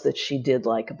it was that she did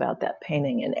like about that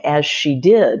painting. And as she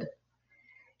did,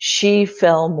 she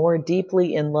fell more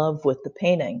deeply in love with the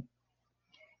painting.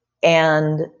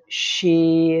 And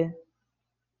she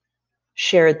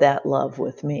shared that love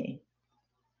with me.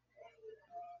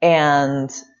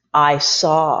 And I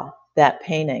saw that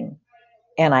painting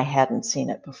and I hadn't seen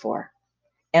it before.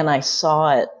 And I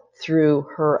saw it through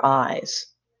her eyes.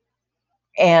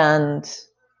 And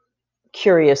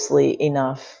curiously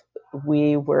enough,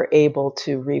 we were able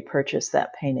to repurchase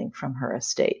that painting from her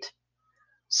estate.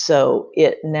 So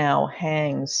it now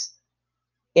hangs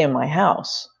in my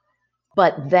house.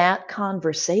 But that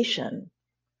conversation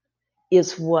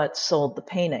is what sold the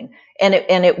painting. And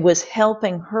it was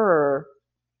helping her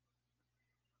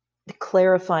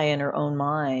clarify in her own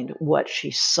mind what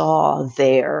she saw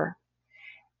there.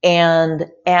 And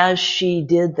as she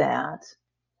did that,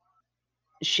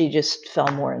 she just fell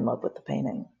more in love with the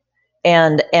painting.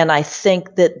 And I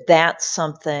think that that's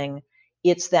something,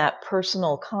 it's that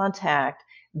personal contact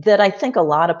that I think a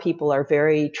lot of people are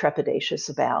very trepidatious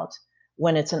about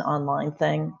when it's an online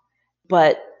thing.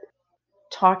 But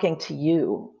talking to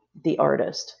you, the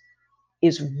artist,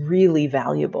 is really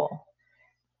valuable.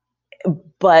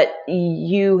 But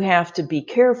you have to be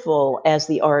careful as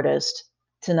the artist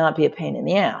to not be a pain in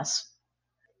the ass.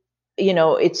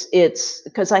 It's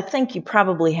because I think you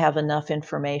probably have enough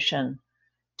information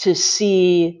to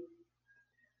see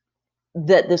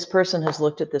that this person has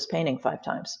looked at this painting 5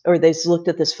 times, or they've looked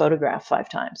at this photograph 5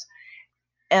 times.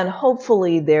 And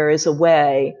hopefully there is a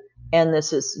way, and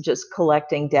this is just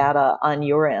collecting data on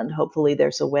your end, hopefully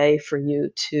there's a way for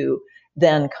you to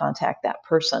then contact that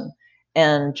person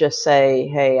and just say,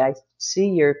 "Hey, I see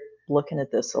you're looking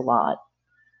at this a lot.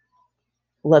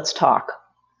 Let's talk."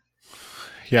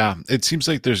 Yeah, it seems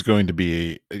like there's going to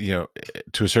be, to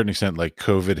a certain extent, like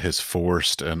COVID has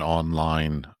forced an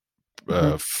online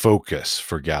Mhm. focus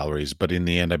for galleries, but in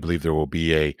the end, I believe there will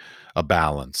be a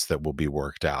balance that will be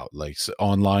worked out. Like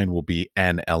online will be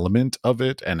an element of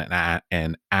it and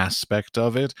an aspect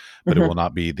of it, but it will Mhm.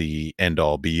 not be the end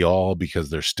all be all because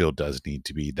there still does need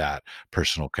to be that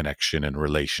personal connection and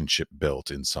relationship built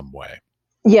in some way.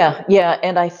 Yeah, yeah,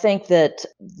 and I think that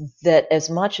as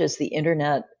much as the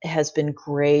internet has been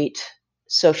great,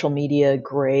 social media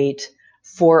great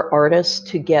for artists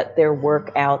to get their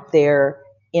work out there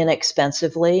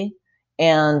inexpensively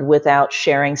and without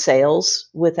sharing sales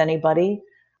with anybody,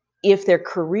 if their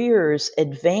careers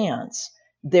advance,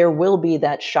 there will be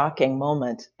that shocking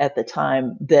moment at the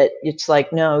time that it's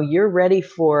like, "No, you're ready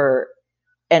for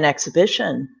an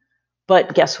exhibition,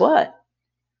 but guess what?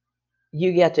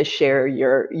 You get to share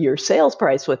your sales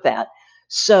price with that."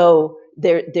 So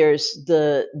there's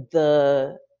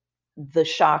the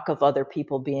shock of other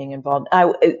people being involved.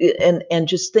 And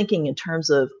just thinking in terms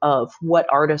of what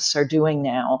artists are doing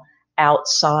now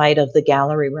outside of the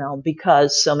gallery realm,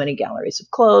 because so many galleries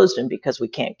have closed and because we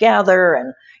can't gather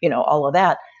and all of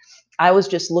that. I was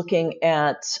just looking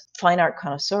at Fine Art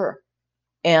Connoisseur,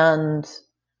 and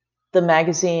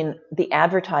the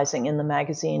advertising in the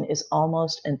magazine is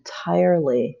almost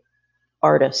entirely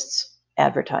artists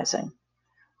advertising,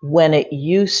 when it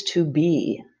used to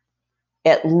be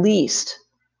at least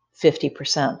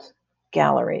 50%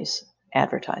 galleries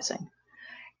advertising.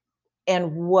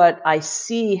 And what I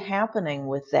see happening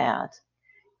with that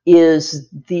is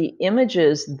the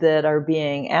images that are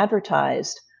being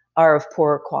advertised are of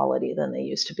poorer quality than they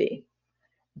used to be.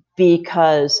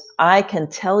 Because I can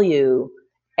tell you,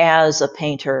 as a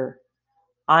painter,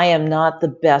 I am not the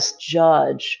best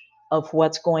judge of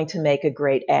what's going to make a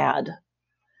great ad.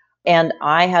 And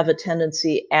I have a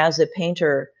tendency as a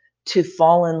painter to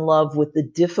fall in love with the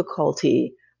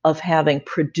difficulty of having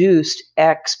produced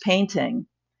X painting.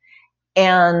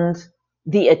 And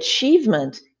the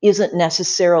achievement isn't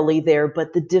necessarily there,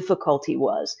 but the difficulty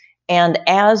was. And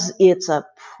as it's a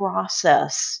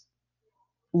process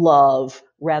love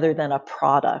rather than a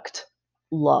product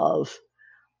love,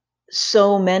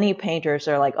 so many painters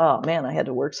are like, oh man, I had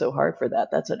to work so hard for that.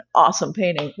 That's an awesome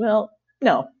painting. Well,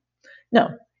 no, no,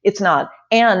 it's not.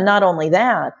 And not only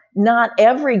that, not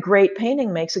every great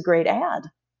painting makes a great ad.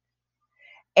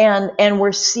 And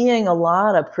we're seeing a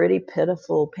lot of pretty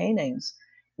pitiful paintings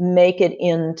make it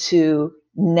into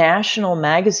national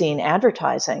magazine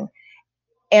advertising.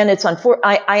 And it's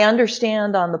I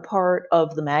understand on the part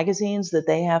of the magazines that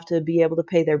they have to be able to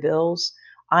pay their bills.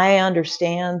 I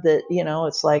understand that,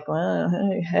 it's like, well,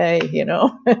 hey,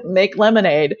 make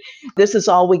lemonade. This is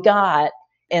all we got.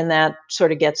 And that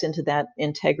sort of gets into that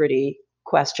integrity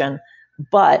question.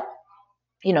 But,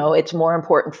 it's more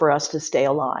important for us to stay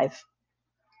alive.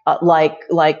 Like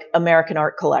American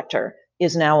Art Collector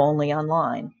is now only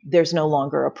online. There's no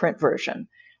longer a print version.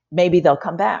 Maybe they'll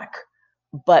come back.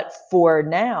 But for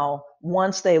now,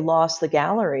 once they lost the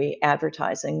gallery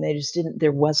advertising, they just didn't,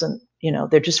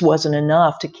 there just wasn't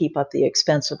enough to keep up the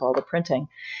expense of all the printing.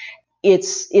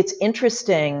 It's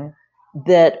interesting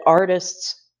that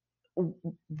artists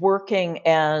working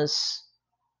as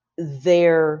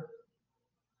their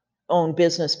own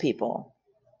business people,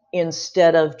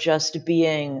 instead of just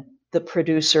being the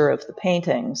producer of the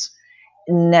paintings,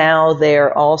 now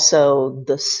they're also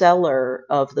the seller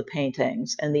of the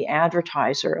paintings and the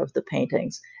advertiser of the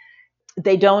paintings.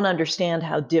 They don't understand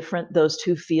how different those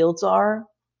two fields are.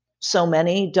 So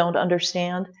many don't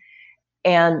understand.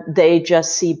 And they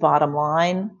just see bottom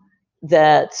line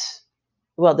that,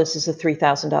 well, this is a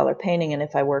 $3,000 painting. And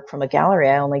if I work from a gallery,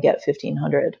 I only get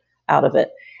 1,500 out of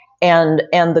it. And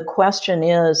the question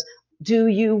is, do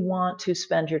you want to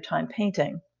spend your time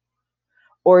painting?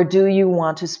 Or do you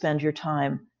want to spend your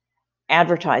time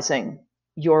advertising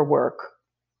your work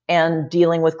and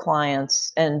dealing with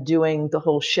clients and doing the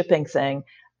whole shipping thing?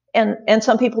 And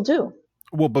some people do.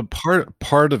 Well, but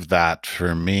part of that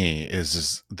for me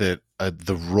is that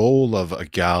the role of a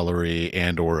gallery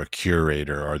and or a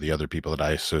curator, or the other people that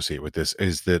I associate with this,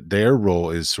 is that their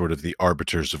role is sort of the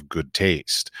arbiters of good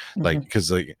taste. Like, Mm-hmm.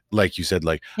 because like you said,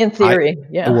 like In I, theory,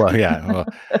 yeah. well, yeah,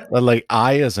 well, like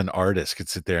I as an artist could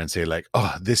sit there and say like,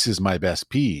 oh, this is my best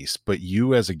piece, but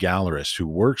you as a gallerist who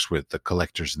works with the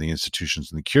collectors and the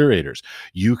institutions and the curators,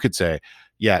 you could say,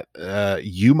 yeah,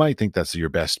 you might think that's your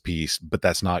best piece, but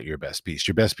that's not your best piece.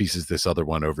 Your best piece is this other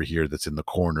one over here that's in the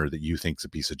corner that you think's a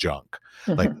piece of junk.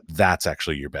 Like Mm-hmm. that's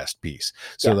actually your best piece.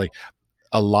 So Yeah. like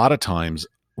a lot of times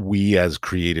we as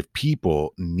creative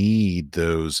people need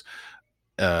those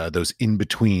in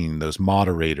between, those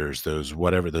moderators, those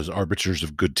whatever, those arbiters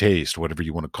of good taste, whatever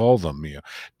you want to call them,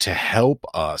 to help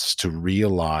us to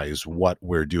realize what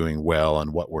we're doing well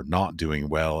and what we're not doing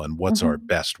well, and what's our Mm-hmm.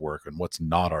 best work and what's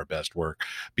not our best work,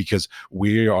 because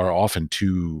we are often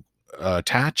too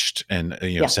attached and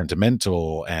Yeah.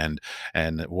 sentimental and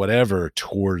whatever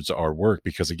towards our work,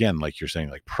 because again, like you're saying,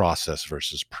 like process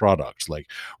versus product,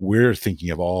 like we're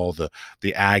thinking of all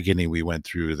the agony we went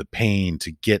through, the pain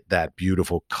to get that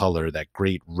beautiful color, that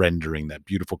great rendering, that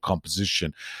beautiful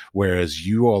composition, whereas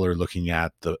you all are looking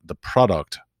at the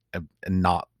product and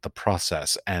not the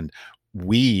process. And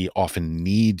we often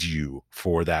need you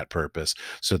for that purpose.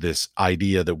 So this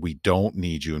idea that we don't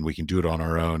need you and we can do it on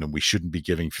our own and we shouldn't be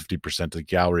giving 50% to the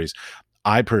galleries,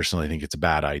 I personally think it's a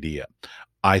bad idea.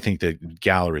 I think that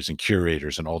galleries and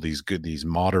curators and all these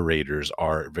moderators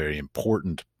are a very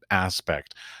important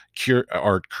aspect.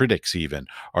 Art critics even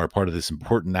are part of this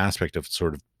important aspect of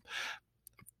sort of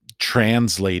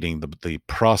translating the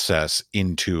process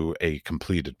into a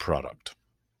completed product.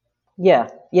 Yeah,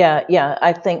 yeah, yeah.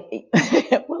 I think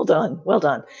well done, well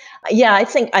done. Yeah, I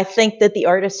think that the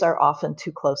artists are often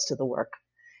too close to the work,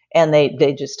 and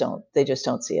they just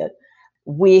don't see it.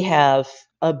 We have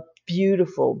a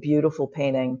beautiful, beautiful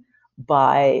painting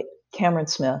by Cameron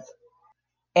Smith,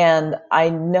 and I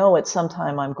know at some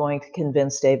time I'm going to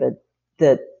convince David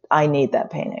that I need that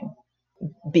painting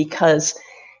because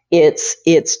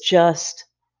it's just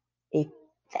a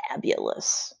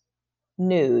fabulous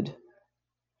nude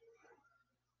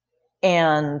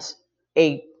and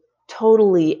a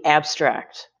totally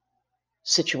abstract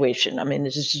situation. I mean,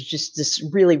 it's just this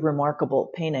really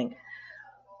remarkable painting.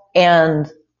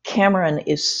 And Cameron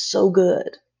is so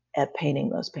good at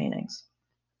painting those paintings.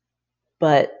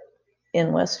 But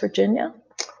in West Virginia,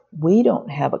 We don't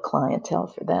have a clientele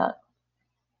for that.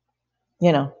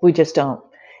 We just don't.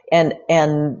 And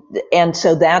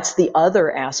so that's the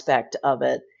other aspect of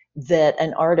it, that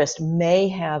an artist may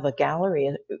have a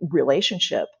gallery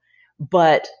relationship,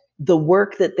 but the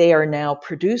work that they are now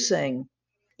producing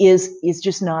is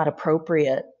just not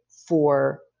appropriate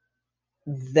for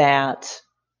that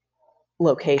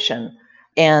location.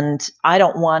 And I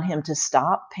don't want him to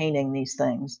stop painting these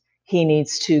things. He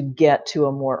needs to get to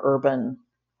a more urban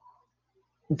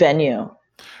venue.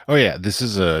 Oh yeah, this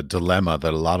is a dilemma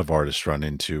that a lot of artists run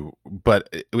into,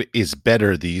 but is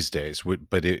better these days.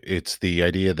 But it's the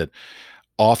idea that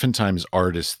oftentimes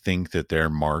artists think that their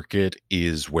market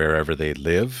is wherever they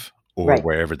live or Right.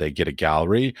 wherever they get a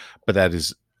gallery, but that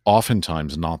is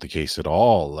oftentimes not the case at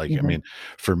all. Like, I Mm-hmm. mean,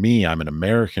 for me, I'm an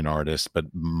American artist, but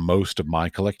most of my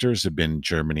collectors have been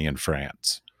Germany and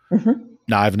France. Mm-hmm.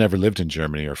 Now, I've never lived in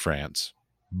Germany or France,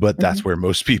 but that's Mm-hmm. where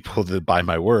most people that buy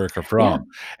my work are Yeah. from.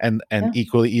 And Yeah.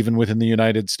 equally, even within the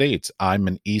United States, I'm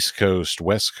an East Coast,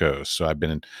 West Coast. So I've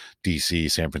been in DC,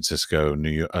 San Francisco,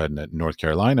 New York, North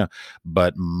Carolina.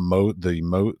 But the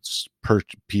most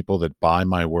people that buy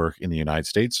my work in the United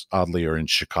States, oddly, are in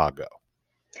Chicago.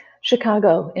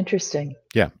 Chicago. Interesting.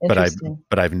 Yeah, Interesting.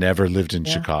 but I've never lived in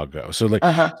Yeah. Chicago. So like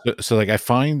Uh-huh. like I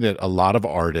find that a lot of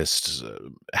artists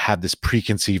have this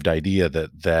preconceived idea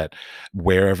that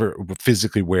wherever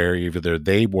physically wherever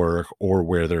they work or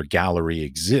where their gallery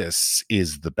exists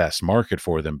is the best market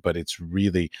for them, but it's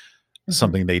really Mm-hmm.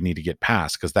 something they need to get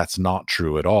past because that's not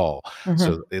true at all.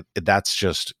 So Mm-hmm. that's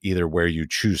just either where you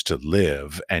choose to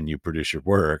live and you produce your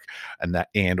work,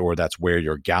 and or that's where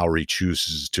your gallery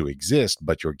chooses to exist.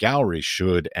 But your gallery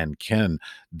should and can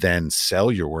then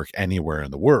sell your work anywhere in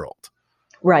the world.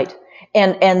 Right.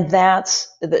 And that's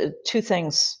the two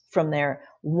things from there.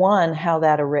 One, how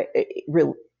that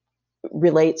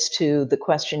relates to the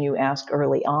question you asked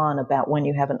early on about when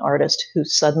you have an artist who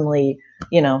suddenly,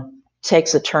 you know,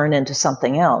 takes a turn into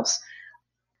something else.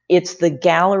 It's the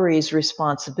gallery's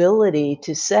responsibility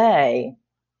to say,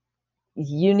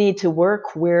 you need to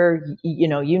work where,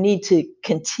 you need to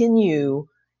continue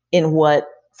in what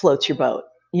floats your boat.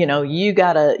 You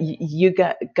gotta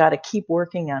keep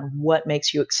working on what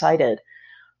makes you excited.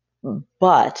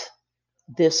 But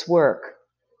this work,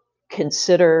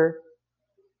 consider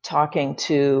talking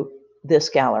to this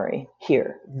gallery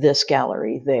here, this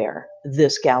gallery there,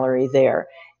 this gallery there.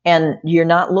 And you're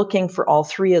not looking for all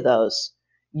three of those.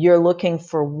 You're looking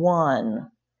for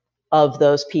one of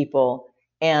those people.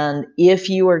 And if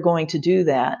you are going to do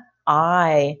that,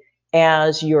 I,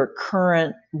 as your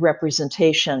current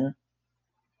representation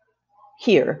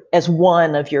here, as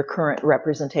one of your current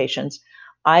representations,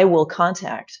 I will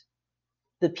contact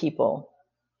the people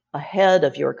ahead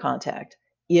of your contact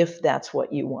if that's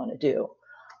what you want to do.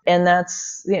 And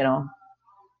that's,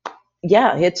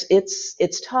 yeah,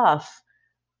 it's tough,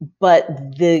 but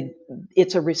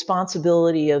it's a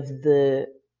responsibility of the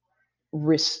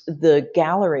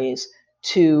galleries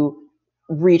to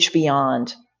reach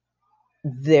beyond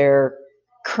their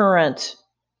current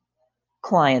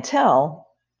clientele,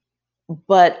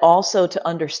 but also to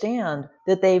understand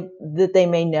that they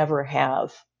may never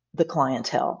have the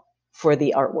clientele for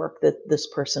the artwork that this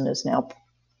person is now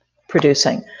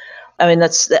producing. I mean,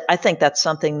 I think that's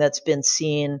something that's been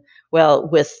seen well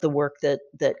with the work that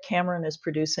Cameron is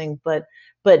producing, but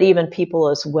even people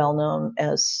as well known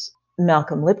as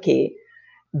Malcolm Lipke,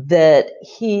 that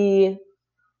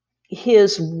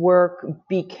his work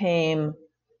became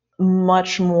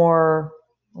much more,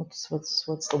 what's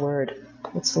the word?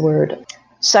 What's the word?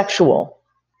 Sexual.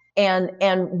 And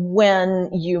when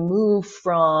you move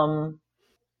from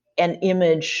an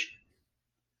image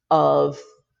of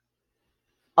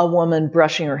a woman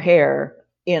brushing her hair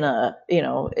in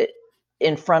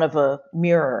front of a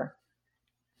mirror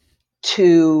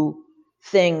to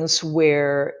things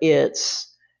where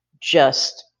it's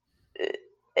just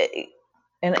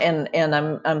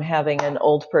and I'm having an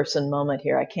old person moment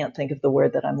here. I can't think of the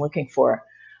word that I'm looking for.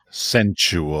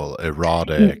 Sensual,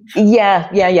 erotic.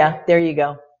 Yeah. There you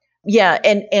go. Yeah,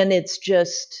 and it's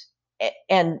just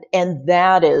and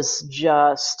that is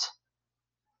just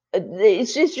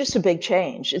it's just a big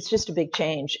change. It's just a big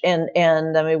change. And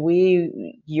I mean,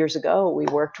 we years ago we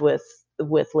worked with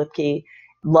Lipke,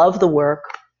 love the work,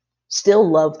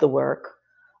 still love the work,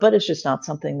 but it's just not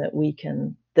something that we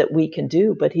can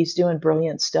do. But he's doing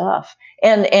brilliant stuff,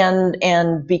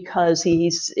 and because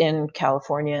he's in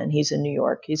California and he's in New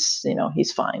York, he's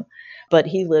fine, but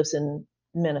he lives in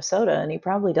Minnesota and he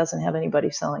probably doesn't have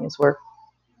anybody selling his work.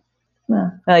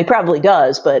 Well, he probably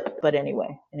does, but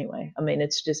anyway. I mean,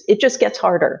 it just gets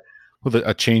harder. Well,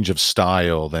 a change of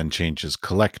style then changes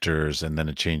collectors, and then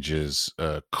it changes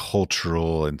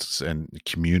cultural and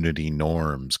community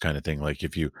norms, kind of thing. Like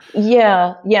if you,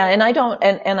 Yeah, yeah, and I don't,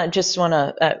 and I just want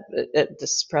to.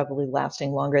 This is probably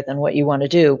lasting longer than what you want to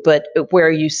do, but where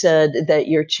you said that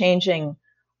you're changing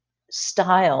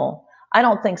style, I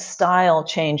don't think style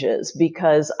changes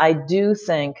because I do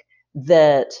think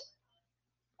that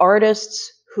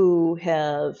artists who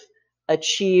have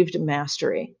achieved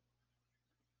mastery,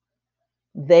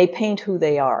 they paint who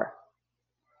they are,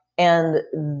 and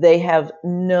they have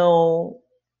no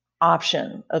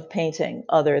option of painting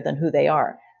other than who they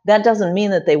are. That doesn't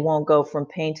mean that they won't go from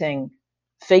painting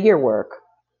figure work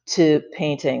to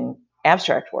painting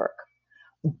abstract work.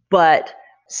 But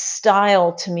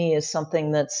style to me is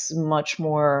something that's much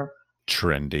more,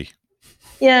 trendy.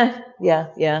 yeah,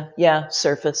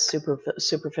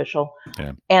 superficial.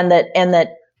 Yeah. And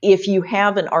that if you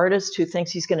have an artist who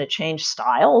thinks he's going to change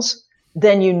styles,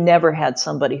 then you never had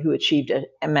somebody who achieved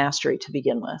a mastery to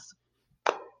begin with.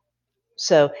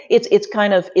 So it's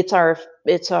kind of it's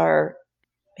our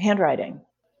handwriting,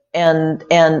 and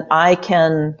I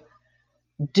can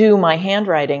do my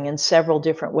handwriting in several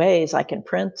different ways. I can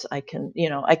print, I can,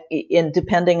 and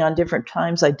depending on different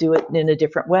times, I do it in a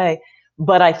different way.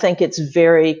 But I think it's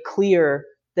very clear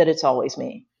that it's always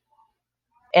me.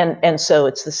 And so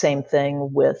it's the same thing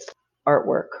with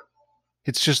artwork.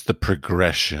 It's just the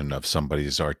progression of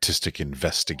somebody's artistic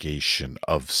investigation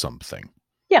of something.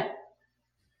 Yeah,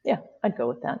 yeah, I'd go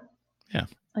with that. Yeah.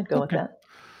 I'd go with Okay. that.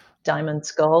 Diamond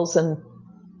skulls and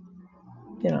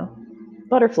you know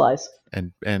butterflies.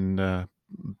 And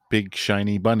big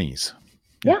shiny bunnies.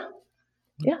 Yeah.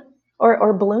 Yeah, yeah,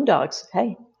 or balloon dogs.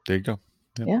 Hey, There you go.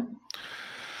 Yep. yeah,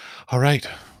 All right.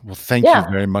 Well, thank you yeah.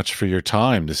 very much for your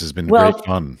time. This has been great Well,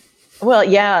 fun. well,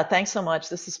 yeah. Thanks so much.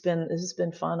 This has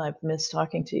been fun. I've missed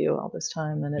talking to you all this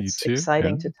time, and You it's too. Yeah.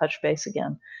 exciting to touch base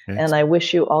again. It's, And I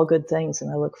wish you all good things,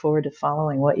 and I look forward to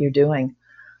following what you're doing.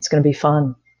 It's going to be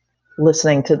fun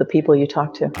listening to the people you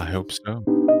talk to. I hope so.